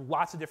there are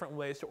lots of different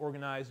ways to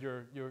organize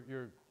your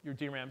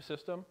DRAM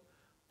system.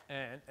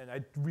 And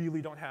I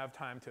really don't have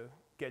time to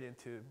get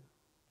into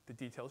the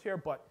details here,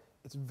 but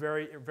it's a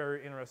very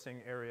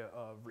interesting area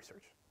of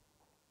research.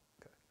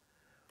 Okay.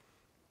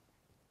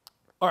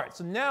 All right,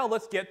 so now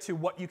let's get to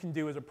what you can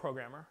do as a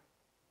programmer,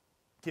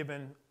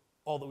 given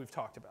all that we've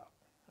talked about.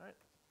 All right?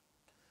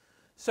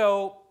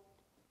 So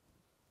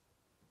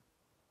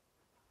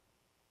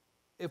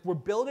if we're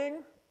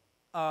building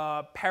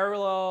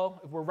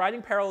if we're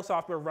writing parallel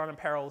software running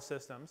parallel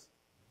systems,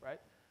 right?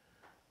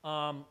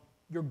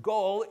 Your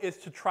goal is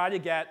to try to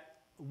get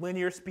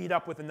linear speed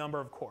up with the number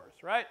of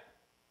cores, right?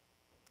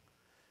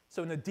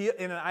 So in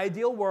an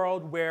ideal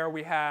world where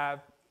we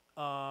have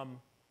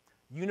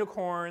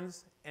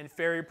unicorns and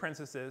fairy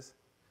princesses,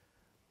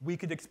 we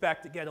could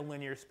expect to get a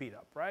linear speed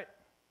up, right?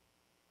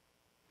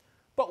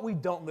 But we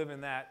don't live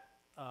in that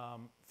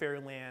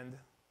fairyland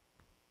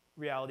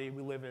reality.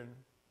 We live in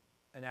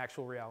an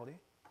actual reality.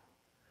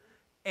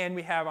 And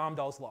we have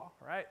Amdahl's law,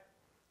 right?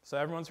 So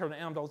everyone's heard of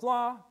Amdahl's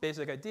law.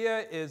 Basic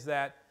idea is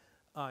that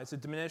it's a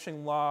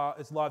diminishing law.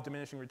 It's law of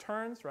diminishing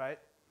returns, right?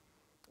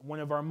 One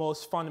of our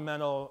most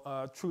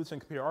fundamental truths in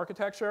computer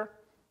architecture.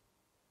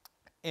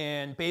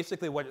 And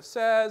basically what it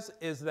says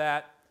is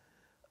that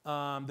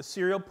the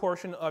serial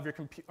portion of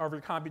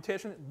your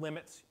computation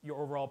limits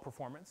your overall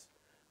performance,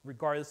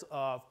 regardless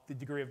of the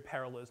degree of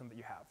parallelism that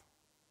you have,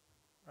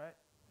 right?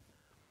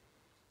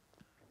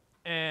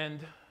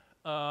 And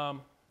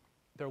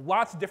there are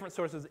lots of different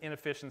sources of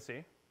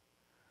inefficiency,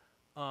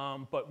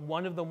 but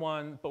we're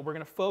going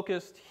to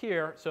focus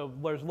here. So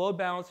there's load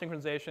balance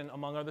synchronization,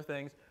 among other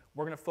things.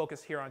 We're going to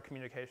focus here on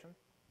communication.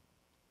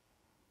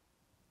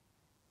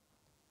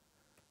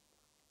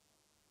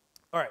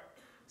 All right.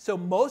 So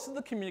most of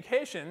the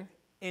communication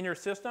in your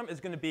system is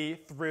going to be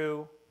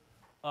through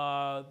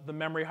the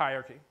memory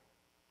hierarchy.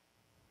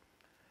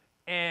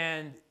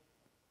 And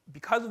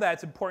because of that,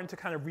 it's important to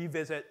kind of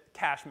revisit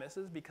cache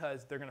misses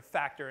because they're going to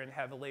factor in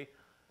heavily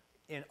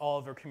in all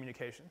of our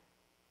communication.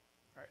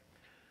 All right.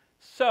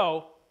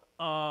 So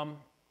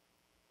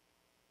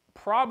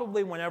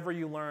probably whenever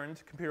you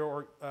learned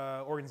computer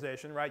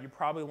organization, right, you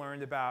probably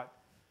learned about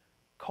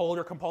cold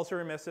or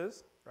compulsory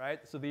misses, right?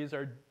 So these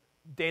are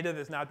data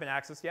that's not been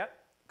accessed yet,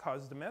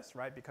 causes a miss,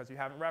 right? Because you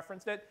haven't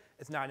referenced it,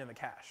 it's not in the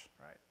cache,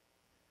 right?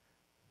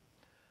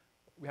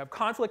 We have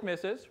conflict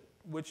misses,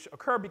 which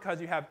occur because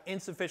you have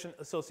insufficient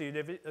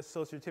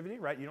associativity,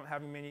 right? You don't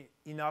have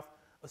enough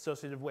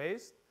associative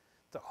ways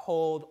to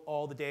hold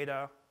all the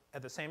data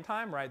at the same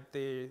time, right?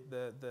 The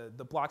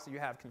blocks that you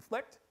have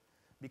conflict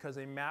because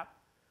they map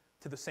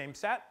to the same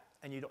set,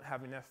 and you don't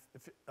have enough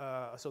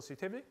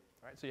associativity,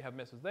 right? So you have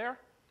misses there.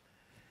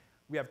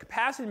 We have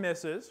capacity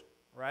misses,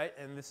 right?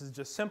 And this is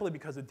just simply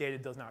because the data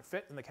does not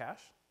fit in the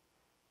cache.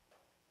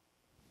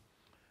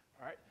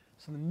 All right.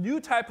 So the new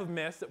type of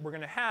miss that we're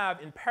going to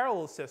have in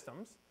parallel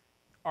systems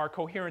are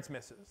coherence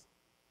misses.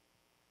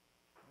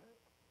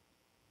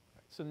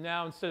 So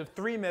now instead of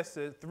 3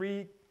 misses,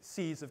 3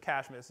 C's of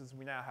cache misses,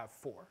 we now have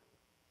 4.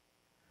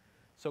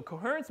 So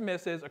coherence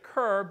misses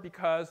occur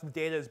because the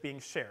data is being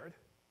shared.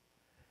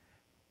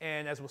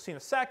 And as we'll see in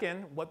a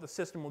second, what the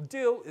system will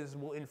do is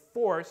will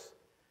enforce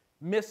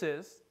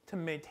misses to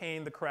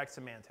maintain the correct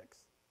semantics.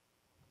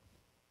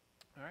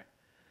 All right.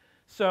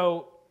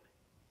 So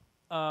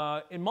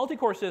in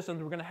multi-core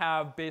systems, we're going to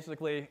have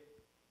basically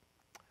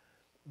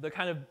the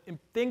kind of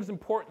things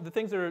important. The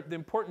things that are the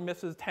important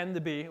misses tend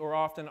to be, or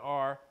often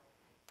are,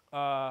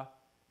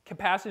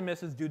 capacity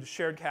misses due to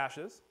shared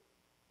caches,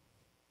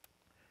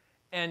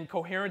 and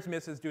coherence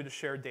misses due to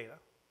shared data.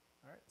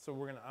 All right. So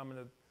I'm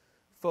going to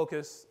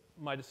focus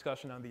my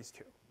discussion on these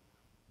two.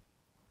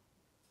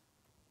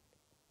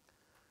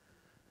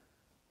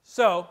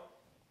 So,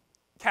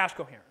 cache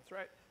coherence,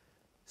 right?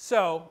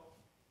 So,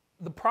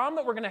 the problem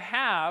that we're going to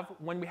have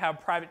when we have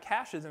private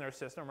caches in our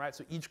system, right?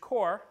 So each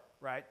core,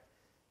 right,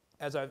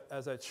 as I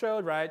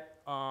showed, right,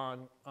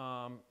 on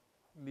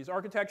these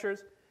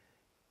architectures,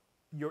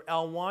 your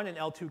L1 and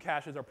L2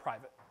 caches are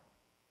private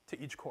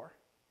to each core.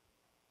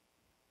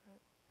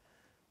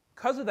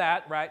 Because of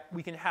that, right,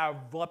 we can have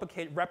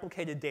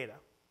replicated data.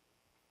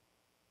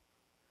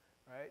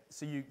 Right?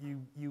 So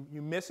you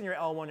miss in your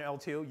L1 or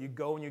L2, you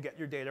go and you get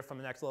your data from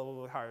the next level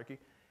of the hierarchy,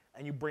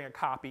 and you bring a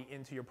copy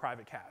into your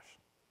private cache.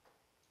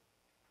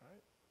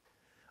 Right?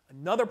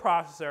 Another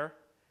processor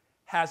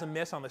has a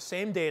miss on the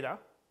same data,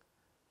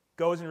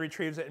 goes and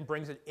retrieves it and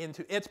brings it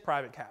into its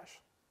private cache.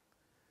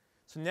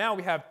 So now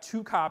we have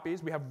 2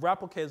 copies, we have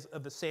replicas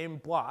of the same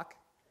block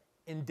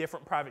in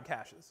different private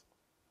caches.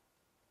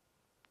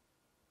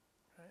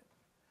 Right?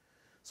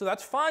 So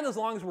that's fine as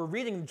long as we're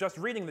just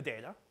reading the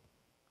data,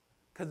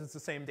 because it's the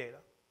same data.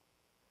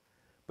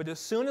 But as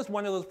soon as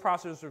one of those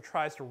processors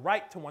tries to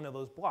write to one of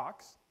those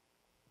blocks,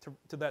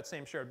 to that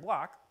same shared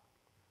block,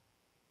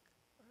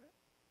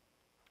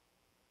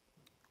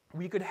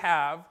 we could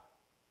have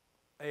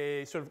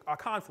a sort of a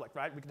conflict,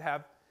 right? We could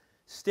have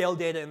stale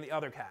data in the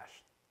other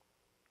cache.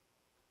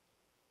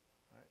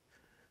 Right?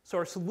 So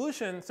our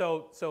solution,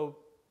 so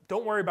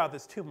don't worry about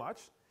this too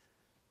much.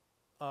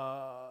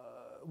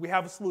 We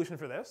have a solution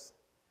for this.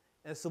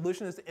 And the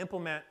solution is to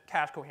implement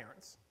cache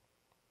coherence.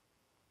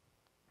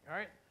 All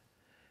right?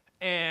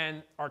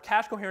 And our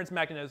cache coherence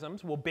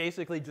mechanisms will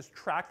basically just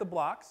track the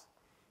blocks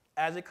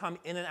as they come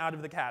in and out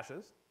of the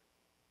caches.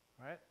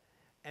 Right?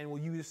 And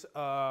we'll use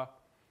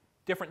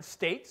different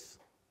states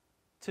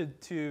to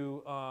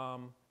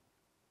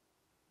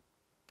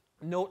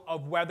note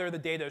of whether the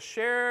data is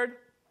shared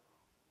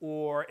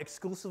or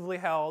exclusively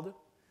held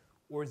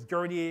or is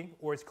dirty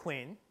or is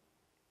clean.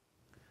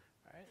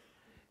 Right?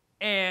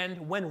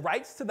 And when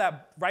writes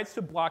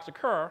to blocks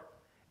occur,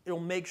 it will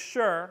make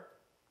sure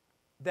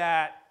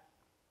that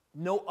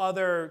no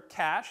other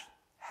cache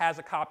has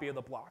a copy of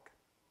the block.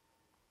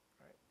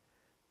 Right?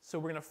 So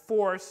we're going to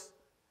force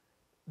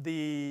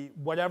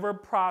whichever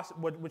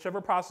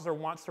processor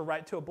wants to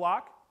write to a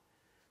block,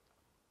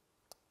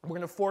 we're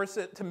going to force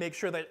it to make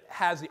sure that it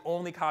has the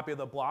only copy of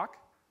the block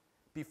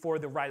before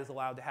the write is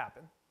allowed to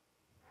happen.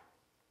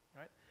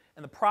 Right?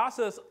 And the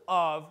process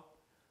of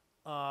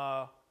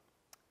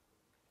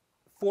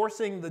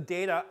forcing the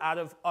data out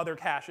of other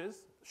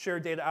caches,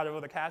 shared data out of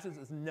other caches,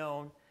 is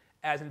known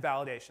as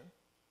invalidation.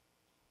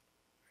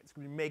 It's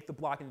going to make the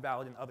block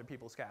invalid in other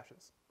people's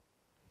caches.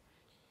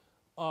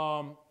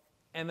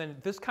 And then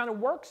this kind of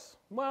works.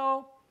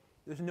 Well,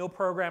 there's no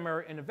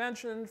programmer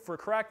intervention for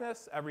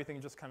correctness. Everything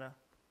just kind of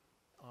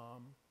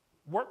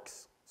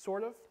works,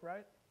 sort of,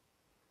 right?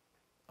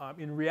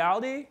 In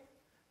reality,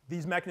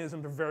 these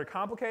mechanisms are very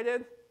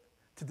complicated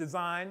to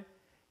design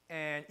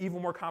and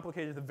even more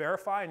complicated to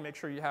verify and make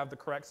sure you have the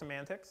correct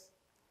semantics.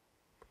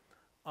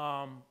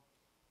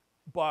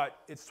 But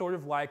it's sort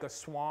of like a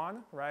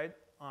swan, right,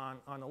 on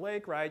a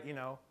lake, right? You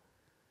know,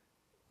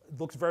 it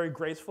looks very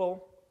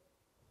graceful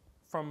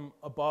from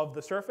above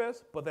the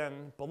surface, but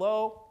then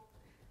below,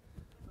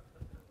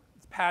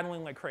 it's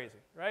paddling like crazy,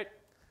 right?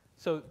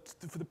 So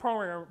for the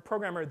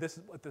programmer, this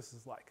is what this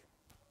is like.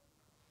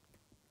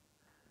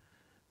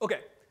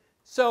 Okay,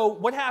 so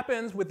what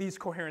happens with these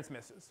coherence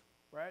misses,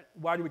 right?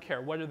 Why do we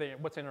care?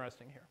 What's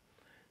interesting here?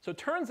 So it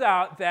turns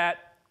out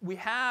that we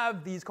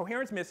have these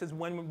coherence misses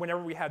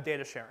whenever we have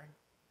data sharing,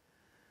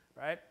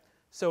 right?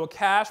 So a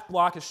cache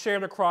block is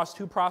shared across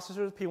 2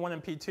 processors, P1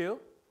 and P2.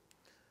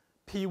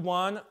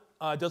 P1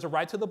 does a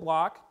write to the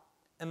block,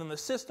 and then the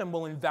system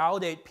will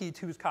invalidate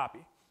P2's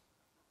copy,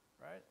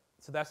 right?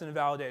 So that's an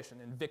invalidation,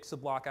 and evicts the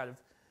block out of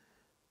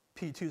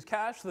P2's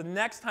cache. So the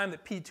next time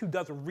that P2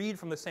 does a read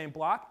from the same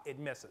block, it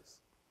misses,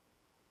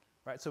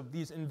 right? So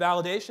these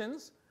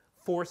invalidations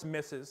force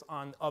misses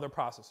on other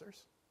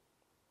processors.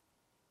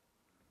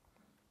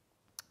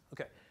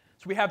 Okay,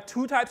 so we have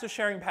 2 types of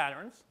sharing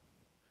patterns.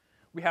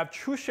 We have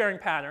true sharing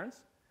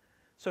patterns.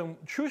 So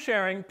true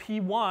sharing,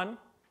 P1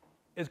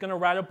 is going to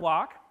write a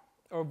block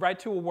or write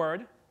to a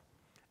word,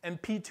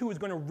 and P2 is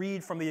going to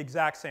read from the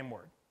exact same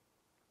word.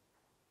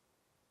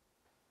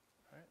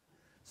 Right?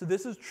 So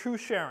this is true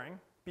sharing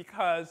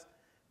because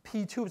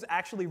P2 is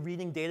actually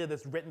reading data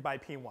that's written by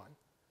P1.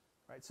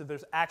 Right? So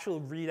there's actual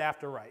read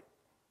after write.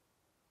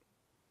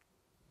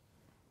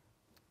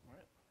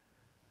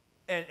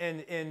 Right?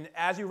 And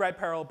as you write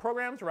parallel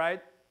programs,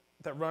 right,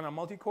 that run on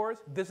multi-cores,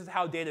 this is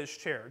how data is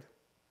shared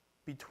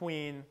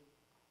between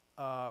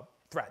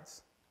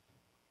threads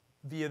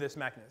via this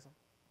mechanism.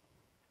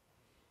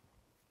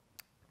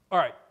 All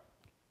right.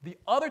 The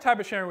other type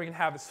of sharing we can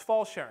have is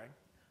false sharing.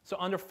 So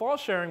under false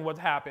sharing, what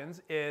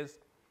happens is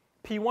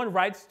P1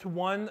 writes to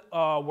one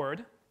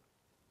word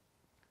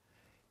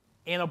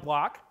in a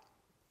block.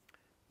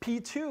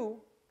 P2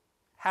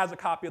 has a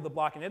copy of the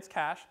block in its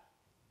cache,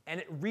 and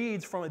it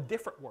reads from a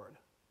different word.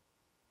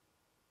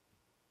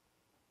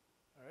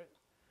 All right.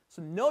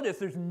 So notice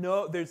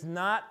there's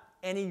not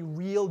any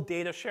real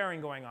data sharing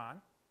going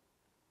on.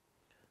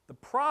 The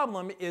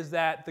problem is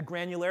that the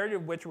granularity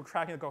of which we're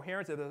tracking the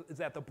coherence is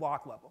at the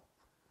block level.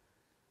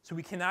 So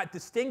we cannot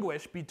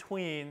distinguish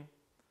between,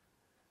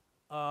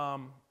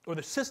 or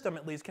the system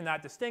at least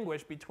cannot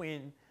distinguish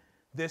between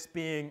this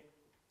being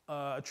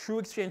a true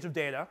exchange of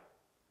data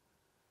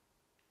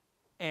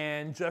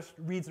and just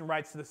reads and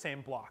writes to the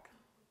same block.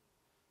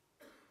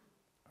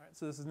 All right,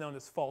 so this is known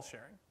as false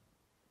sharing.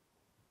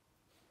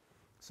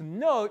 So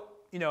note,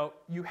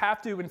 you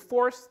have to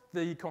enforce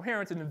the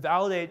coherence and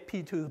invalidate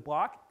P2's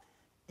block,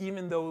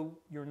 even though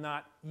you're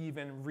not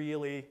even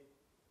really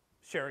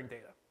sharing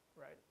data,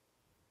 right?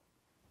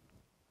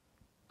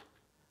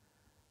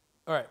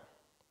 All right.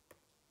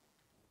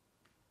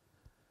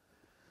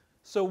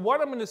 So what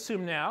I'm going to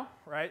assume now,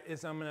 right,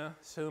 is I'm going to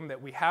assume that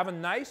we have a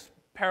nice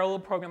parallel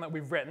program that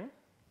we've written,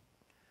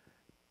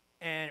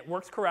 and it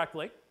works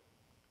correctly,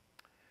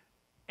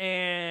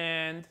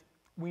 and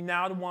we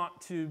now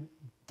want to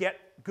get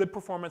good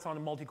performance on a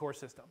multi-core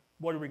system.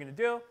 What are we going to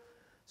do?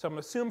 So I'm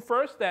going to assume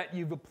first that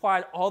you've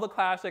applied all the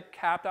classic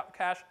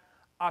cache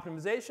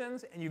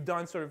optimizations, and you've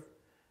done sort of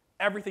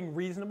everything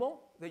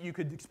reasonable that you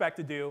could expect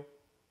to do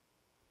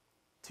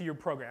to your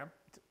program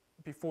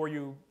before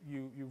you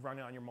run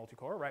it on your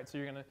multi-core, right? So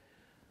you're going to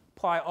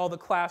apply all the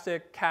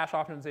classic cache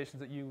optimizations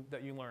that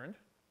you learned,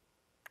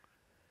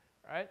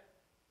 right?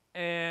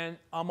 And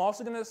I'm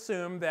also going to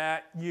assume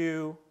that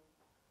you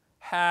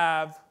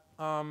have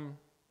done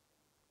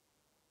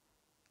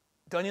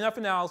enough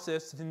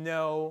analysis to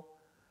know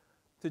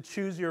to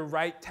choose your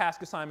right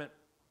task assignment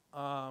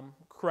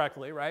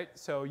correctly, right?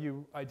 So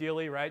you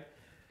ideally, right,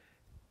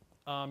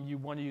 you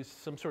want to use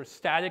some sort of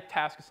static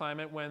task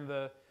assignment when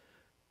the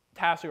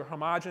tasks are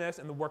homogeneous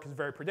and the work is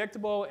very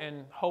predictable,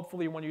 and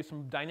hopefully you want to use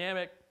some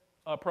dynamic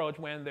approach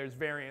when there's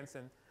variance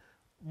and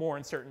more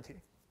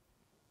uncertainty.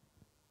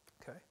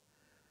 Okay.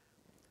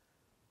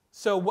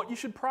 So what you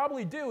should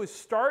probably do is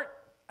start,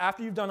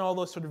 after you've done all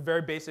those sort of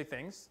very basic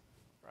things,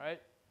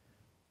 right?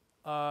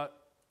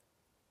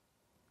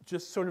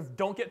 Just sort of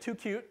don't get too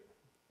cute,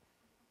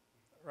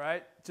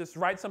 right? Just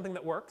write something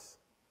that works,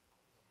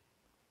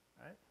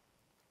 right?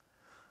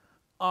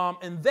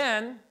 And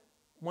then,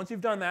 once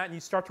you've done that and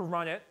you start to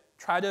run it,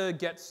 try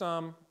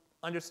to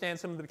understand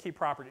some of the key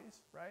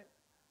properties, right?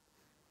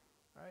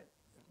 Right?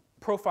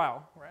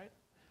 Profile, right?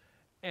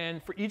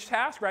 And for each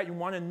task, right, you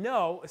want to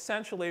know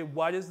essentially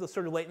what is the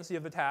sort of latency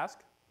of the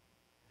task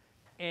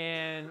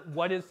and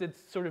what is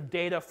its sort of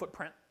data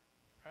footprint,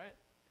 right?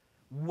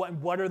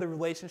 What are the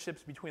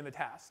relationships between the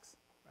tasks,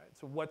 right?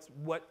 So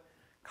what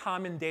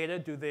common data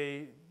do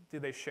they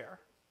share,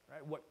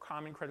 right? What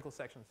common critical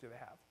sections do they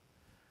have,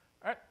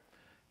 all right?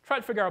 Try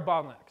to figure out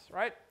bottlenecks,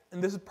 right?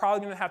 And this is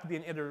probably going to have to be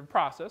an iterative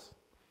process.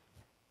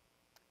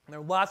 And there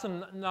are lots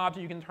of knobs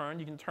that you can turn.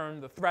 You can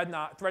turn the thread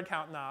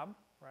count knob,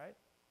 right?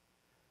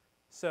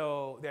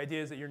 So the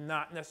idea is that you're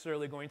not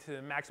necessarily going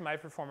to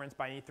maximize performance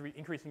by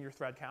increasing your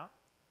thread count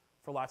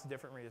for lots of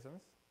different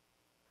reasons.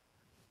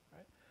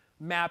 Right?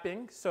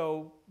 Mapping,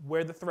 so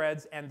where the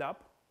threads end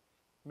up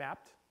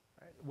mapped,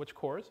 right? Which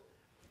cores,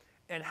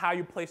 and how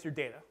you place your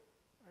data.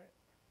 Right?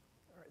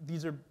 All right.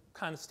 These are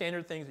kind of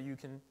standard things that you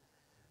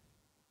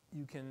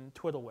can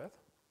twiddle with.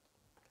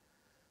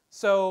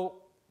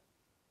 So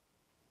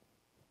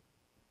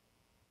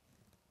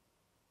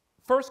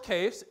first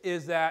case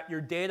is that your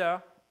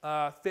data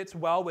fits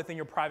well within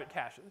your private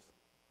caches,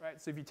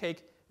 right? So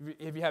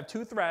if you have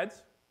two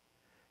threads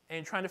and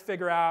you're trying to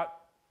figure out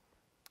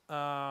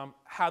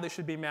how they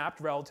should be mapped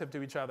relative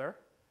to each other,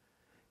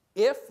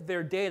 if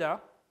their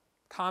data,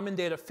 common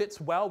data, fits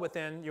well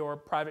within your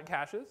private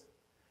caches,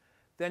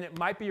 then it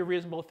might be a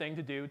reasonable thing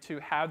to do to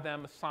have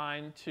them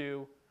assigned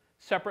to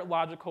separate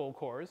logical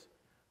cores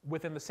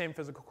within the same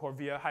physical core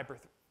via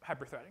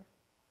hyperthreading,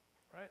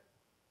 right?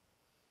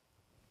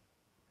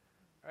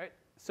 Right?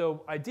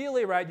 So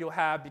ideally, right, you'll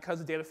have, because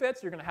the data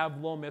fits, you're going to have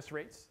low miss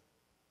rates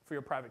for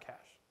your private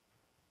cache,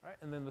 right?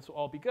 And then this will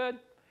all be good.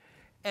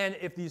 And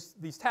if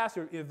these tasks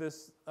if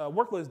this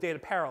workload is data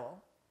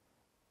parallel,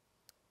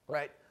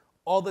 right,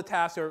 all the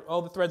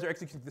threads are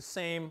executing the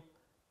same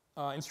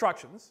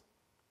instructions,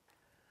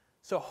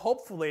 So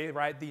hopefully,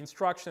 right, the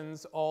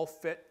instructions all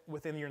fit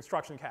within your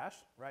instruction cache,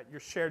 right, your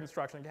shared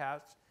instruction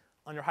cache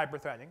under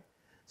hyperthreading.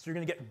 So you're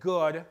going to get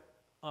good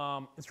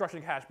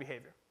instruction cache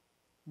behavior,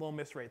 low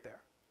miss rate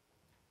there,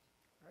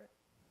 right?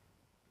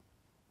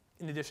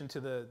 In addition to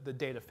the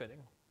data fitting.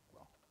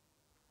 Well.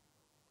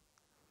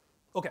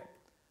 OK.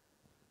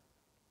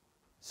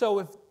 So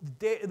if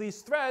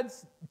these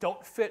threads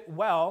don't fit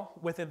well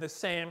within the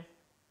same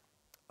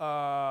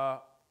private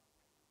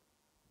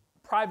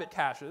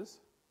caches,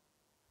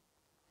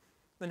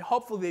 then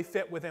hopefully they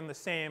fit within the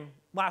same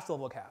last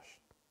level cache,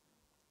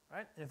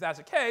 right? And if that's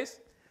the case,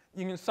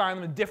 you can assign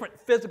them to different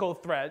physical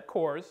thread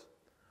cores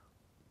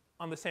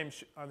on the same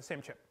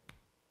chip,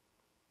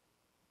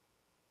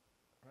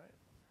 right?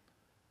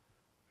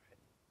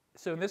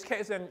 So in this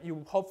case, then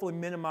you hopefully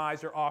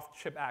minimize your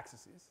off-chip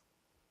accesses,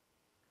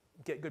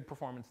 get good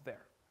performance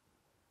there,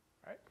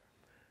 right?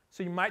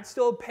 So you might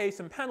still pay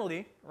some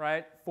penalty,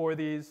 right, for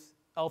these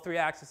L3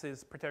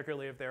 accesses,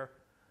 particularly if they're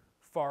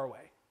far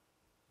away.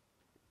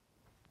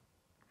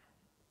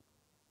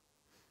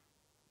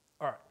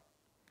 All right.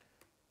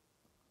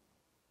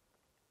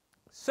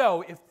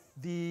 So if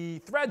the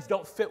threads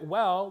don't fit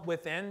well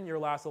within your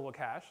last level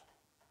cache,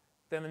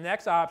 then the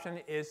next option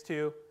is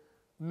to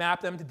map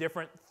them to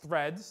different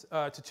threads,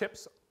 to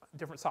chips,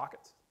 different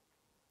sockets.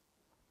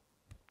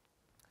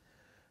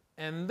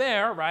 And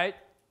there, right,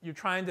 you're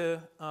trying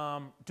to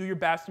do your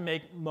best to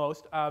make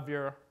most of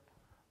your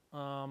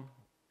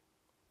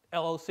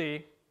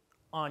LLC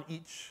on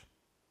each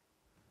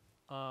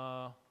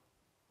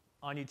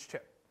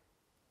chip.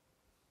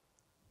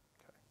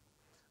 Okay.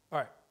 All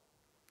right.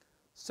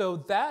 So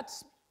that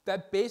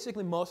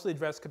basically mostly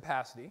addressed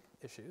capacity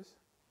issues,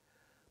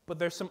 but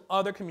there's some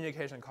other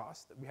communication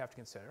costs that we have to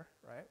consider,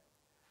 right?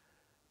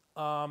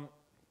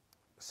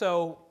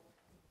 So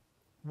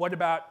what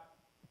about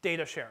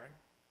data sharing?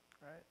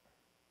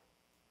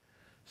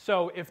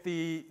 So if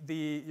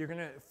you're going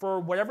to, for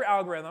whatever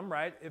algorithm,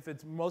 right, if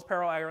it's most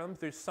parallel algorithm,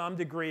 there's some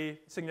degree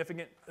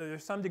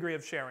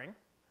of sharing,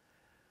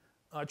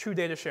 true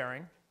data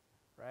sharing,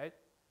 right?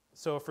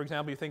 So for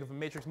example, you think of a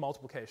matrix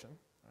multiplication,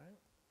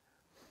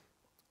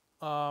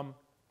 right?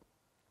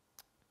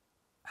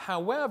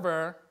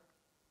 However,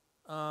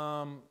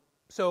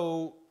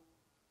 so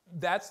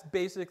that's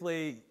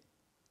basically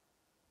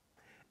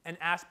an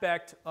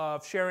aspect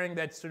of sharing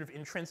that's sort of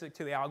intrinsic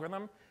to the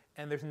algorithm,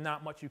 and there's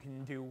not much you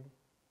can do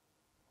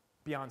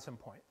beyond some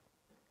point.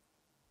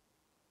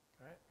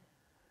 Right?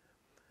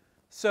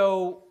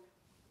 So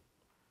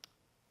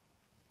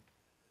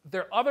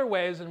there are other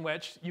ways in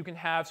which you can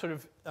have sort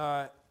of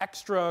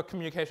extra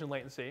communication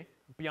latency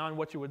beyond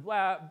what you would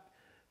lab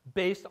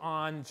based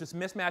on just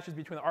mismatches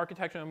between the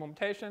architecture and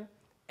implementation,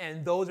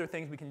 and those are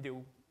things we can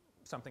do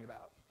something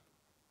about.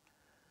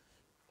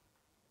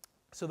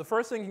 So the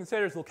first thing to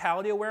consider is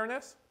locality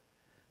awareness.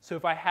 So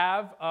if I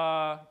have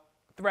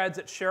threads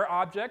that share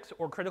objects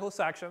or critical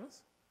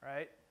sections,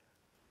 right,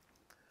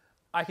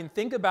 I can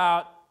think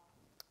about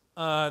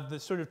the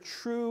sort of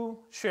true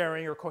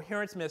sharing or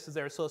coherence misses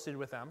that are associated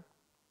with them,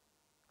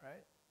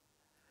 right?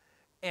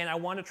 And I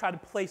want to try to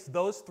place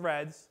those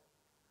threads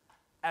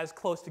as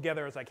close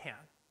together as I can,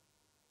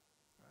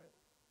 right,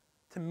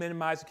 to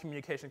minimize the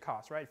communication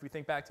costs, right? If we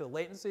think back to the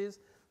latencies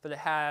that it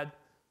had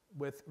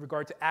with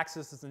regard to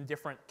accesses in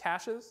different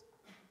caches,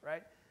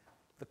 right?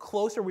 The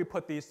closer we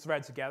put these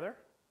threads together,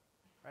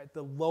 right,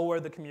 the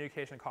lower the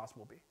communication cost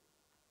will be.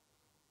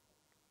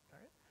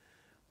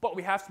 But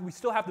we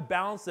still have to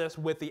balance this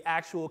with the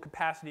actual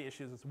capacity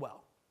issues as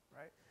well,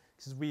 right?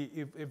 Because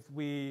if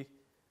we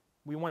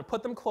want to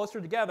put them closer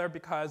together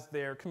because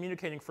they're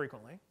communicating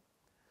frequently,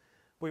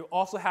 we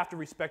also have to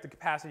respect the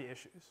capacity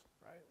issues,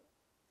 right?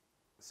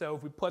 So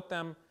if we put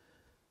them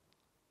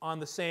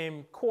on the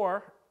same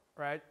core,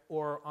 right,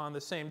 or on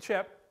the same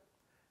chip,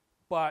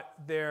 but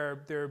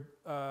their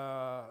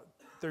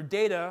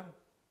data,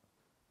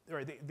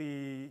 or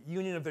the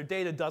union of their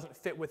data doesn't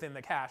fit within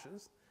the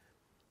caches,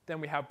 then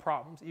we have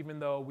problems, even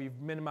though we've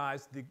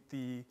minimized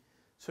the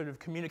sort of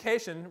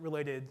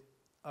communication-related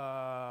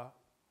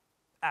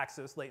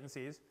access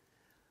latencies.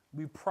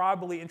 We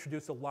probably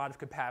introduced a lot of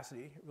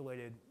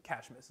capacity-related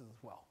cache misses as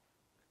well.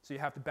 So you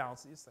have to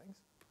balance these things.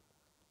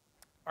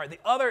 All right, the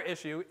other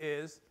issue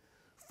is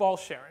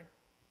false sharing.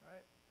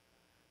 Right?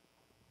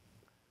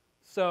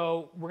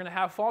 So we're going to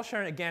have false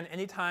sharing again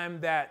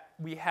anytime that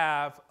we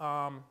have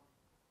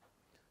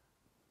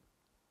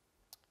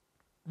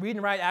read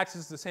and write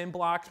access to the same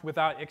blocks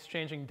without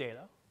exchanging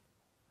data.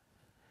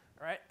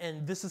 All right?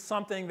 And this is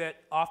something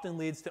that often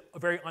leads to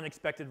very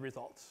unexpected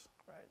results.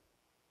 Right?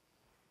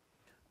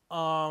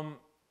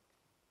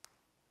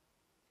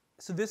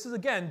 So this is,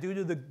 again, due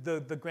to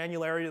the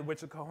granularity at which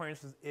the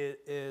coherence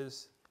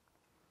is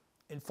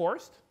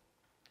enforced.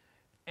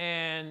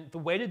 And the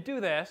way to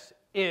do this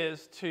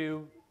is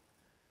to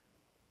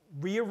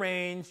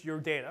rearrange your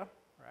data.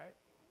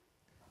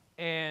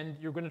 And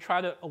you're going to try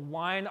to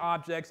align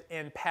objects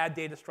and pad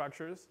data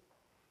structures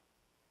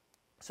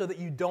so that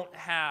you don't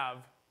have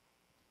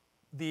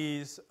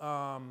these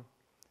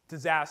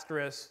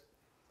disastrous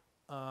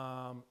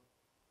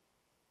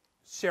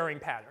sharing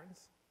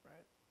patterns,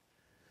 right?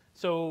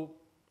 So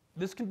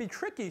this can be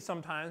tricky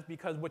sometimes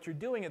because what you're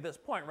doing at this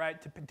point,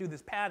 right, to do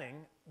this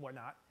padding,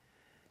 whatnot,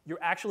 you're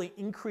actually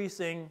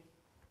increasing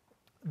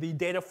the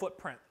data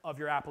footprint of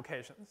your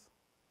applications,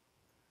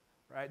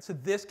 right? So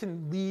this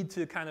can lead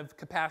to kind of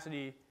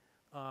capacity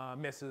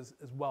misses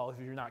as well if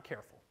you're not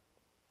careful.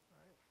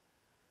 Right?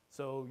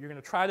 So you're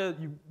going to try to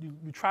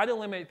you try to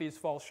eliminate these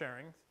false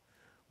sharings,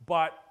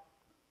 but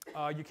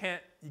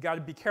you got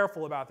to be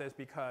careful about this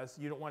because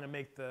you don't want to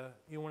make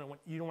you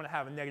don't want to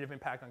have a negative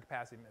impact on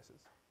capacity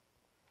misses.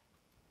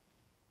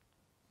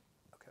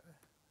 Okay.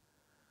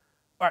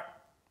 All right.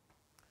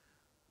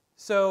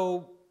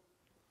 So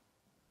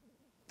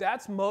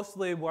that's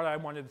mostly what I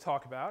wanted to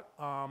talk about.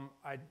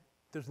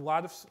 There's a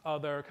lot of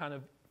other kind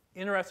of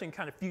interesting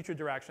kind of future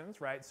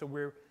directions, right? So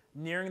we're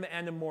nearing the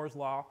end of Moore's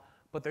law,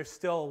 but there's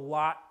still a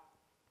lot.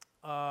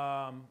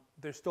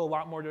 There's still a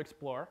lot more to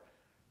explore,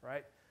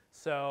 right?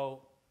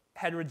 So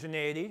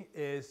heterogeneity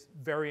is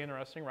very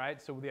interesting,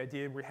 right? So the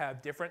idea we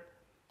have different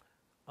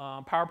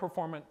power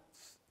performance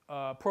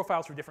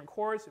profiles for different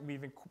cores, and we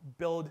even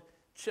build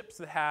chips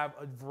that have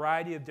a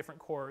variety of different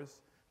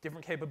cores,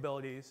 different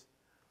capabilities.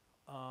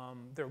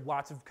 There are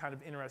lots of kind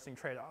of interesting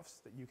trade-offs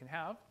that you can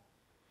have.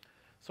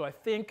 So I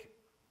think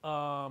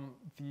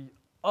the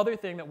other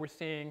thing that we're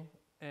seeing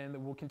and that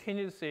we'll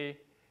continue to see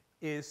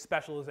is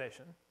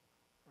specialization.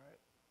 Right?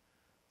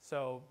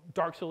 So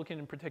dark silicon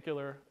in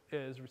particular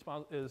is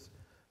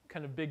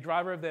kind of a big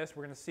driver of this.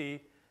 We're going to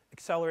see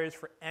accelerators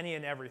for any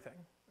and everything.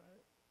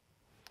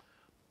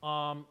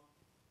 Right?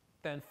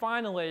 Then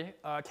finally,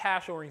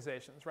 cache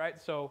organizations.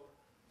 Right? So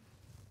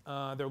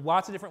there are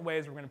lots of different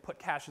ways we're going to put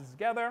caches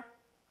together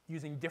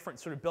using different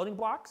sort of building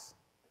blocks,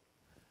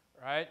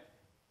 right?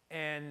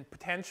 And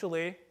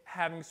potentially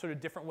having sort of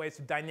different ways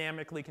to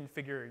dynamically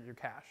configure your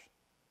cache,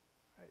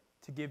 right?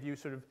 To give you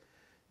sort of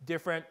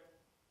different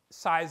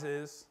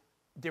sizes,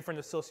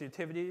 different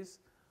associativities,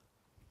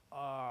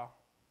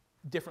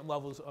 different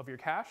levels of your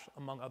cache,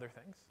 among other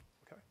things.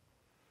 Okay.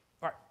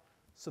 All right.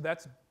 So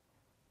that's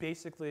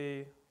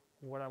basically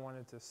what I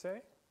wanted to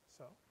say.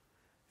 So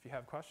if you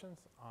have questions,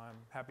 I'm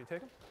happy to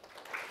take them.